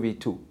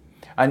SARS-CoV-2.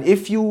 And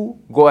if you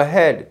go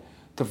ahead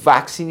to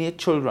vaccinate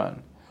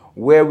children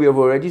where we have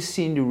already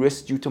seen the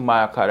risk due to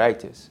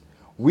myocarditis,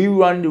 we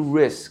run the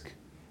risk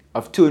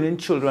of turning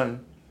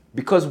children,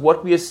 because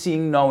what we are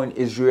seeing now in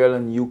Israel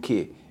and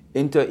UK,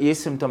 into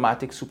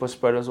asymptomatic super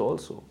spreaders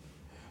also.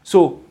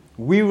 So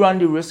we run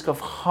the risk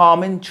of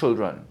harming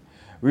children.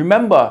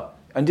 Remember,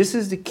 and this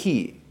is the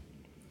key,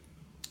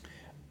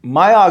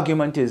 my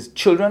argument is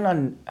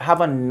children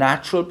have a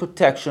natural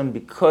protection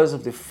because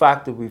of the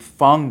fact that we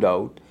found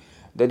out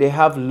that they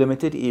have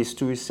limited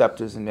ACE2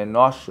 receptors in their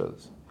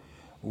nostrils.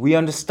 We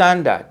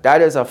understand that.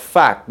 That is a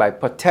fact by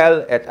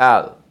Patel et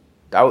al.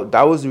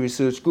 That was the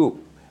research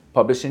group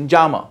published in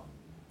JAMA.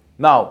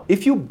 Now,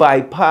 if you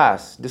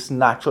bypass this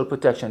natural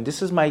protection,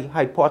 this is my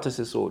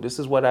hypothesis, or this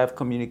is what I've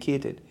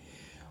communicated.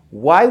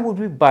 Why would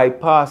we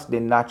bypass the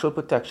natural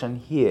protection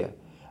here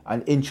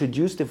and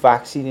introduce the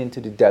vaccine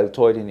into the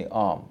deltoid in the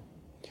arm?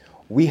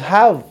 We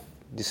have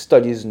the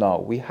studies now.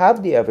 We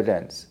have the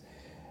evidence.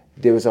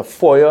 There was a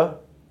FOIA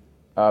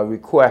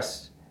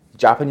request,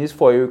 Japanese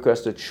FOIA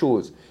request, that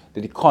shows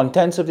that the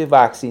contents of the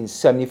vaccine,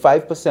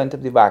 75%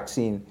 of the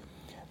vaccine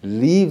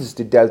leaves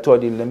the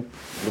deltoid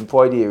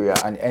lymphoid area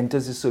and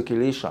enters the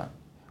circulation.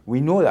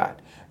 We know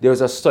that. There was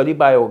a study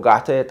by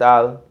Ogata et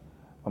al.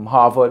 From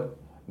Harvard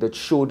that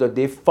showed that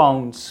they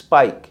found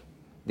spike,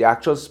 the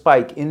actual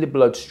spike in the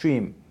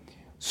bloodstream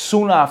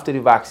soon after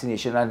the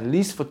vaccination, at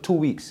least for 2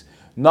 weeks.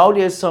 Now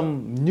there's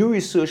some new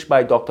research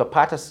by Dr.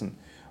 Patterson,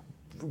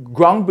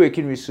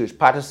 groundbreaking research,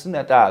 Patterson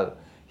et al.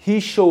 He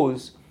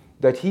shows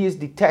that he has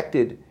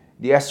detected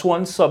the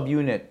S1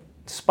 subunit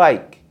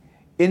spike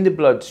in the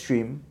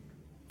bloodstream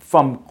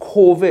from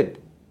COVID,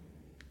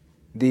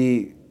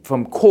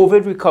 from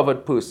COVID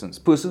recovered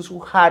persons who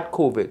had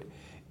COVID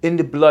in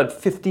the blood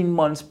 15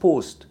 months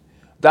post.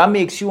 That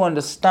makes you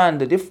understand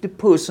that if the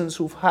persons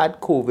who've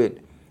had COVID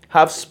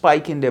have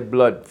spike in their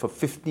blood for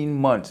 15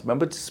 months,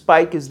 remember the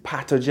spike is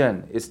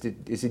pathogen,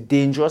 it's a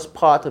dangerous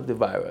part of the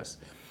virus.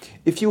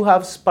 If you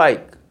have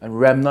spike and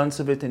remnants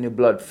of it in your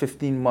blood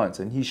 15 months,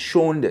 and he's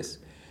shown this,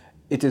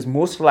 it is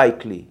most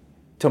likely,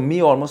 to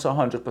me almost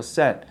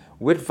 100%,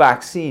 with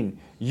vaccine,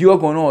 you're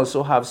going to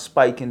also have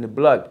spike in the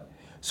blood.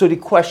 So the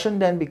question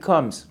then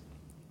becomes,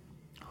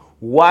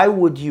 why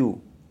would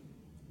you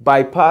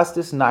bypass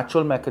this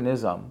natural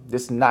mechanism,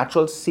 this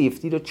natural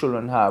safety that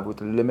children have with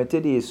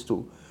limited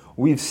ACE2?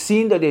 We've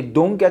seen that they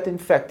don't get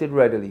infected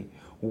readily.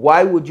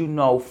 Why would you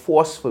now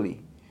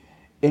forcefully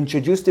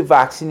introduce the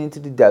vaccine into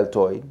the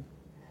deltoid,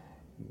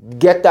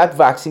 get that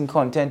vaccine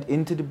content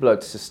into the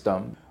blood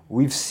system?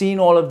 We've seen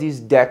all of these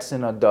deaths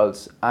in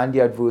adults and the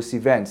adverse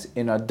events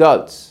in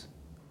adults.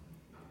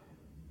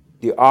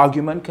 The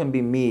argument can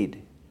be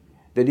made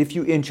that if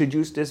you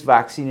introduce this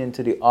vaccine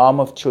into the arm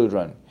of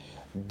children,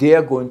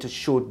 they're going to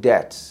show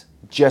deaths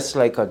just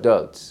like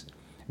adults.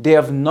 They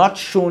have not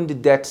shown the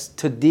deaths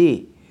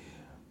today,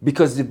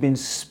 because they've been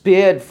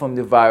spared from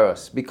the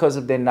virus because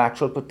of their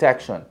natural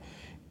protection.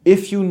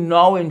 If you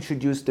now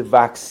introduce the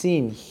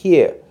vaccine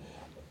here,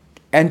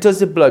 enters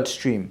the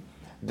bloodstream,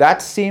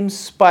 that same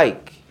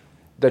spike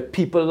that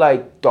people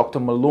like Dr.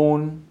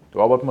 Malone,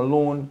 Robert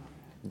Malone,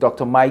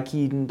 Dr. Mike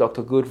Eden,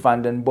 Dr. Gert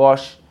van den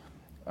Bosch,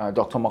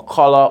 Dr.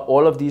 McCullough,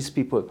 all of these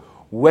people,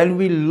 when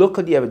we look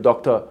at the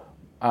Dr.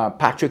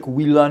 Patrick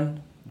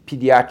Whelan,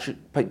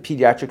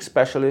 pediatric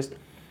specialist,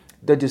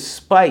 that the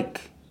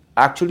spike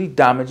actually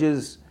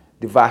damages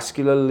the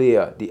vascular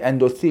layer, the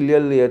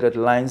endothelial layer that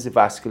lines the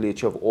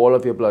vasculature of all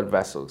of your blood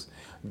vessels.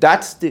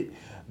 That's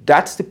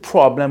the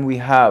problem we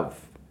have.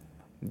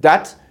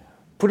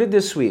 Put it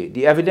this way,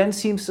 the evidence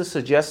seems to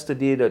suggest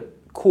today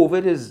that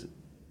COVID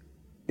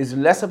is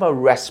less of a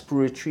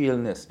respiratory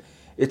illness.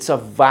 It's a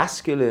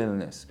vascular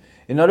illness.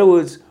 In other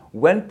words,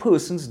 when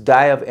persons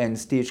die of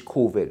end-stage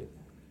COVID,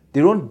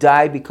 they don't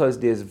die because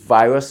there's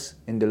virus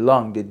in the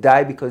lung. They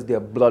die because there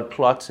are blood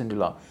clots in the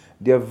lung.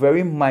 There are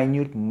very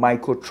minute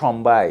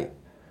microthrombi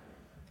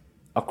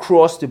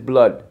across the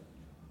blood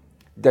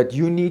that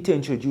you need to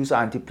introduce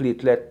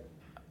antiplatelet,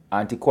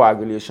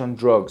 anticoagulation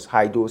drugs,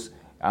 high-dose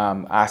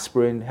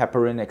aspirin,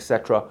 heparin,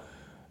 etc.,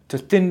 to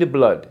thin the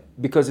blood,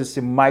 because it's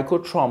the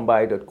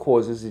microthrombi that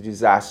causes the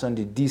disaster and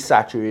the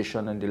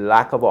desaturation and the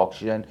lack of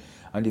oxygen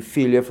and the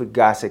failure for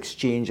gas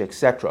exchange,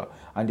 etc.,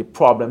 and the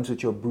problems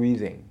with your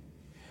breathing.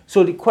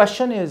 So the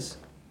question is,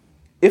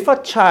 if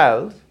a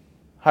child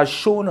has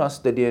shown us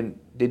that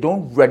they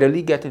don't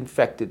readily get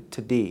infected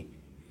today,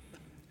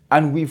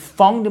 and we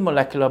found the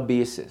molecular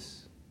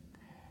basis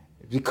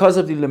because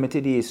of the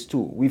limited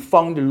ACE2, we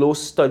found the low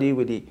study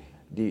with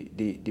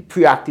the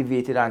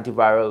pre-activated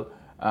antiviral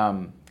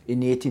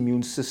innate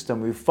immune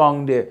system, we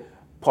found the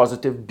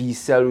positive B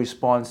cell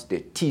response, the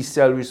T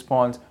cell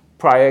response,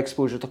 prior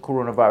exposure to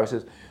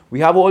coronaviruses. We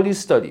have all these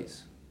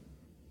studies.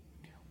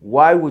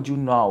 Why would you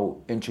now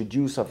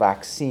introduce a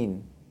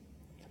vaccine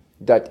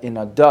that in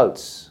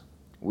adults,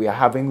 we are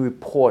having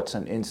reports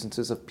and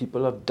instances of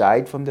people have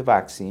died from the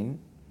vaccine,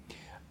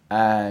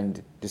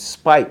 and the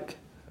spike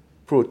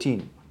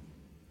protein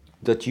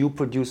that you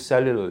produce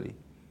cellularly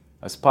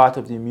as part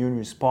of the immune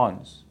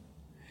response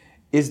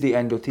is the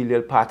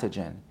endothelial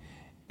pathogen.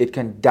 It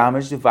can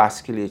damage the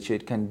vasculature,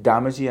 it can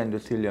damage the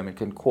endothelium, it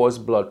can cause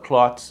blood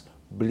clots,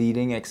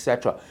 bleeding,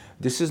 etc.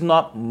 This is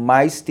not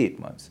my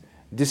statements.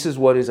 This is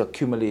what is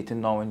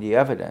accumulating now in the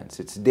evidence.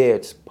 It's there,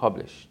 it's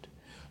published.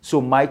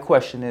 So my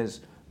question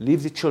is,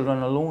 leave the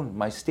children alone,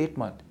 my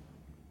statement.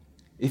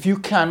 If you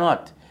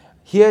cannot,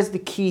 here's the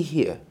key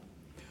here.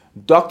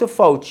 Dr.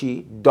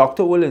 Fauci,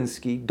 Dr.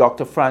 Walensky,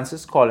 Dr.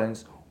 Francis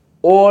Collins,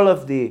 all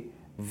of the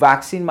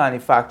vaccine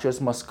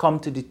manufacturers must come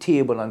to the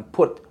table and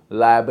put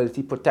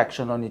liability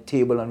protection on the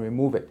table and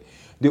remove it.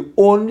 The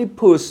only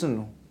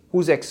person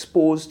who's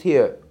exposed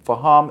here for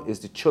harm is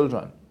the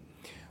children.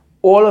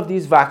 All of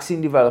these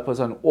vaccine developers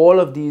and all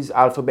of these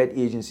alphabet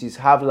agencies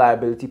have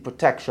liability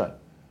protection.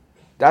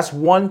 That's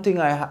one thing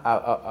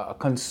a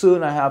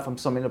concern I have from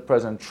something that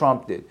President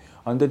Trump did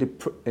under the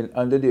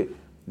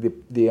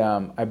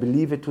I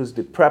believe it was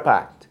the PrEP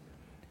Act.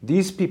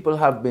 These people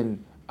have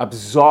been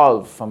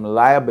absolved from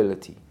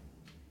liability.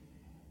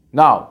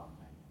 Now,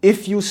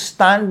 if you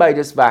stand by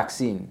this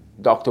vaccine,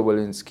 Dr.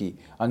 Walensky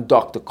and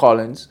Dr.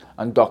 Collins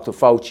and Dr.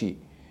 Fauci,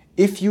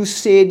 if you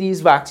say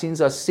these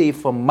vaccines are safe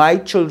for my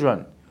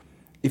children,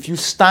 if you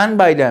stand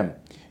by them,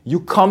 you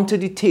come to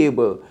the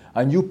table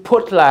and you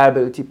put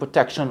liability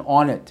protection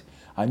on it,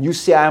 and you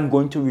say, I'm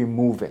going to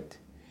remove it.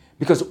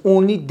 Because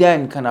only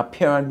then can a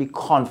parent be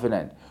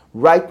confident.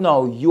 Right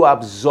now, you are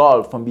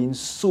absolved from being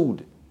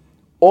sued.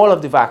 All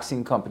of the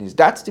vaccine companies,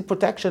 that's the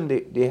protection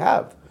they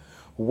have.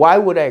 Why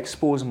would I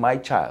expose my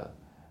child?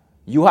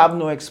 You have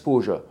no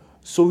exposure.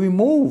 So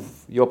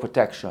remove your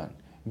protection.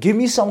 Give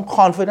me some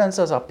confidence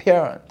as a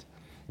parent.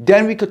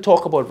 Then we could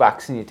talk about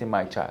vaccinating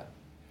my child.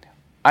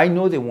 I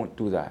know they won't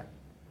do that.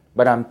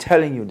 But I'm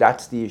telling you,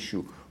 that's the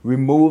issue.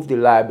 Remove the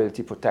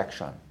liability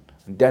protection.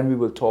 And then we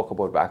will talk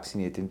about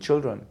vaccinating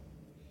children.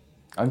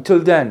 Until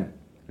then,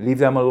 leave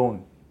them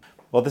alone.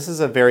 Well, this is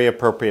a very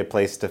appropriate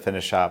place to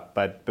finish up.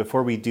 But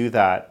before we do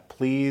that,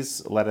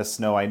 please let us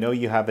know. I know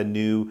you have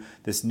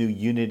this new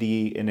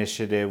Unity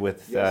initiative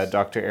with yes.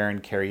 Dr.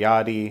 Aaron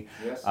Kheriaty.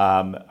 Yes.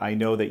 I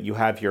know that you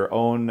have your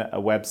own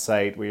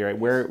website.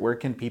 Where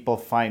can people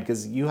find?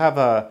 Because you have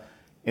a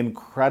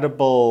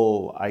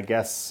incredible, I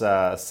guess,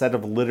 set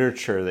of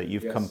literature that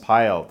you've yes.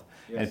 compiled,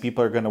 yes. and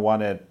people are going to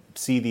want to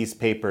see these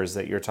papers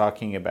that you're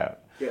talking about.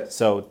 Yes.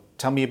 So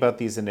tell me about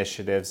these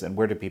initiatives and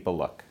where do people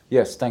look?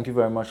 Yes, thank you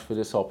very much for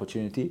this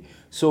opportunity.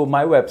 So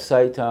my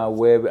website,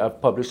 where I've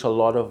published a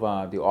lot of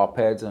the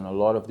op-eds and a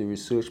lot of the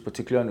research,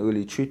 particularly on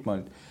early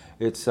treatment,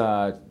 it's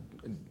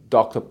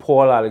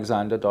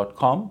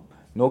drpaulalexander.com.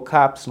 No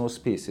caps, no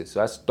spaces. So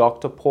that's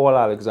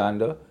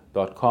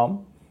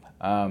drpaulalexander.com.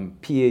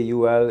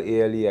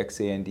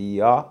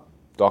 PAULALEXANDER,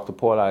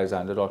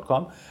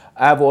 drpaulalexander.com.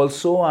 I've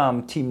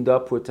also teamed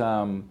up with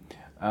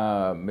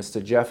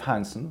Mr. Jeff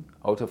Hansen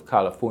out of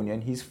California,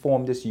 and he's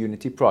formed this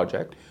Unity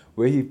project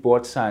where he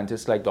brought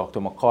scientists like Dr.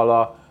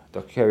 McCullough,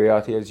 Dr.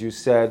 Kheriaty, as you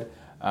said,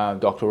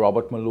 Dr.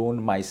 Robert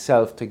Malone,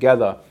 myself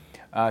together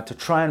to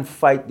try and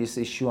fight this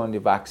issue on the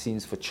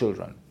vaccines for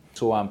children.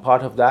 So I'm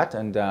part of that,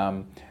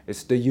 and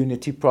it's the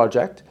Unity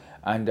Project,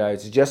 and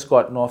it's just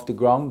gotten off the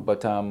ground,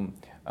 but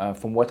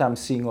from what I'm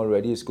seeing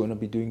already, it's going to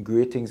be doing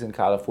great things in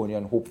California,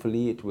 and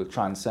hopefully it will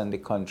transcend the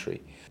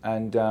country.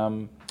 And,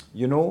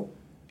 you know,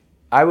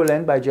 I will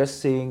end by just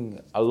saying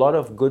a lot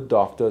of good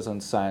doctors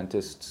and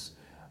scientists,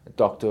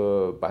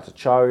 Dr.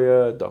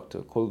 Bhattacharya, Dr.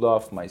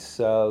 Kuldoff,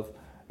 myself,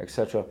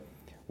 etc.,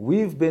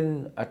 we've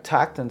been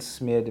attacked and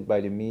smeared by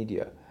the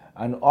media.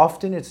 And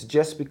often it's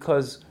just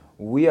because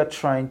we are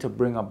trying to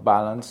bring a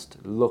balanced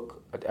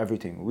look at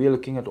everything. We're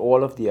looking at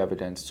all of the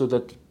evidence so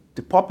that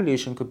the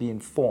population could be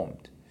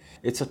informed.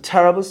 It's a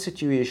terrible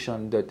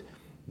situation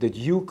that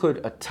you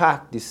could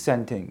attack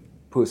dissenting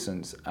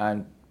persons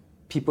and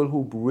people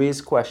who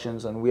raise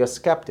questions, and we are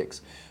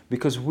skeptics,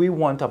 because we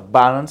want a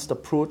balanced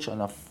approach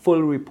and a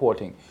full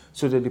reporting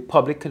so that the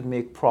public can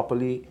make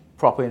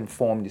proper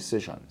informed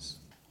decisions.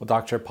 Well,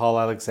 Dr. Paul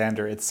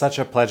Alexander, it's such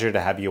a pleasure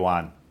to have you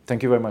on.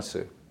 Thank you very much,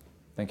 sir.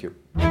 Thank you.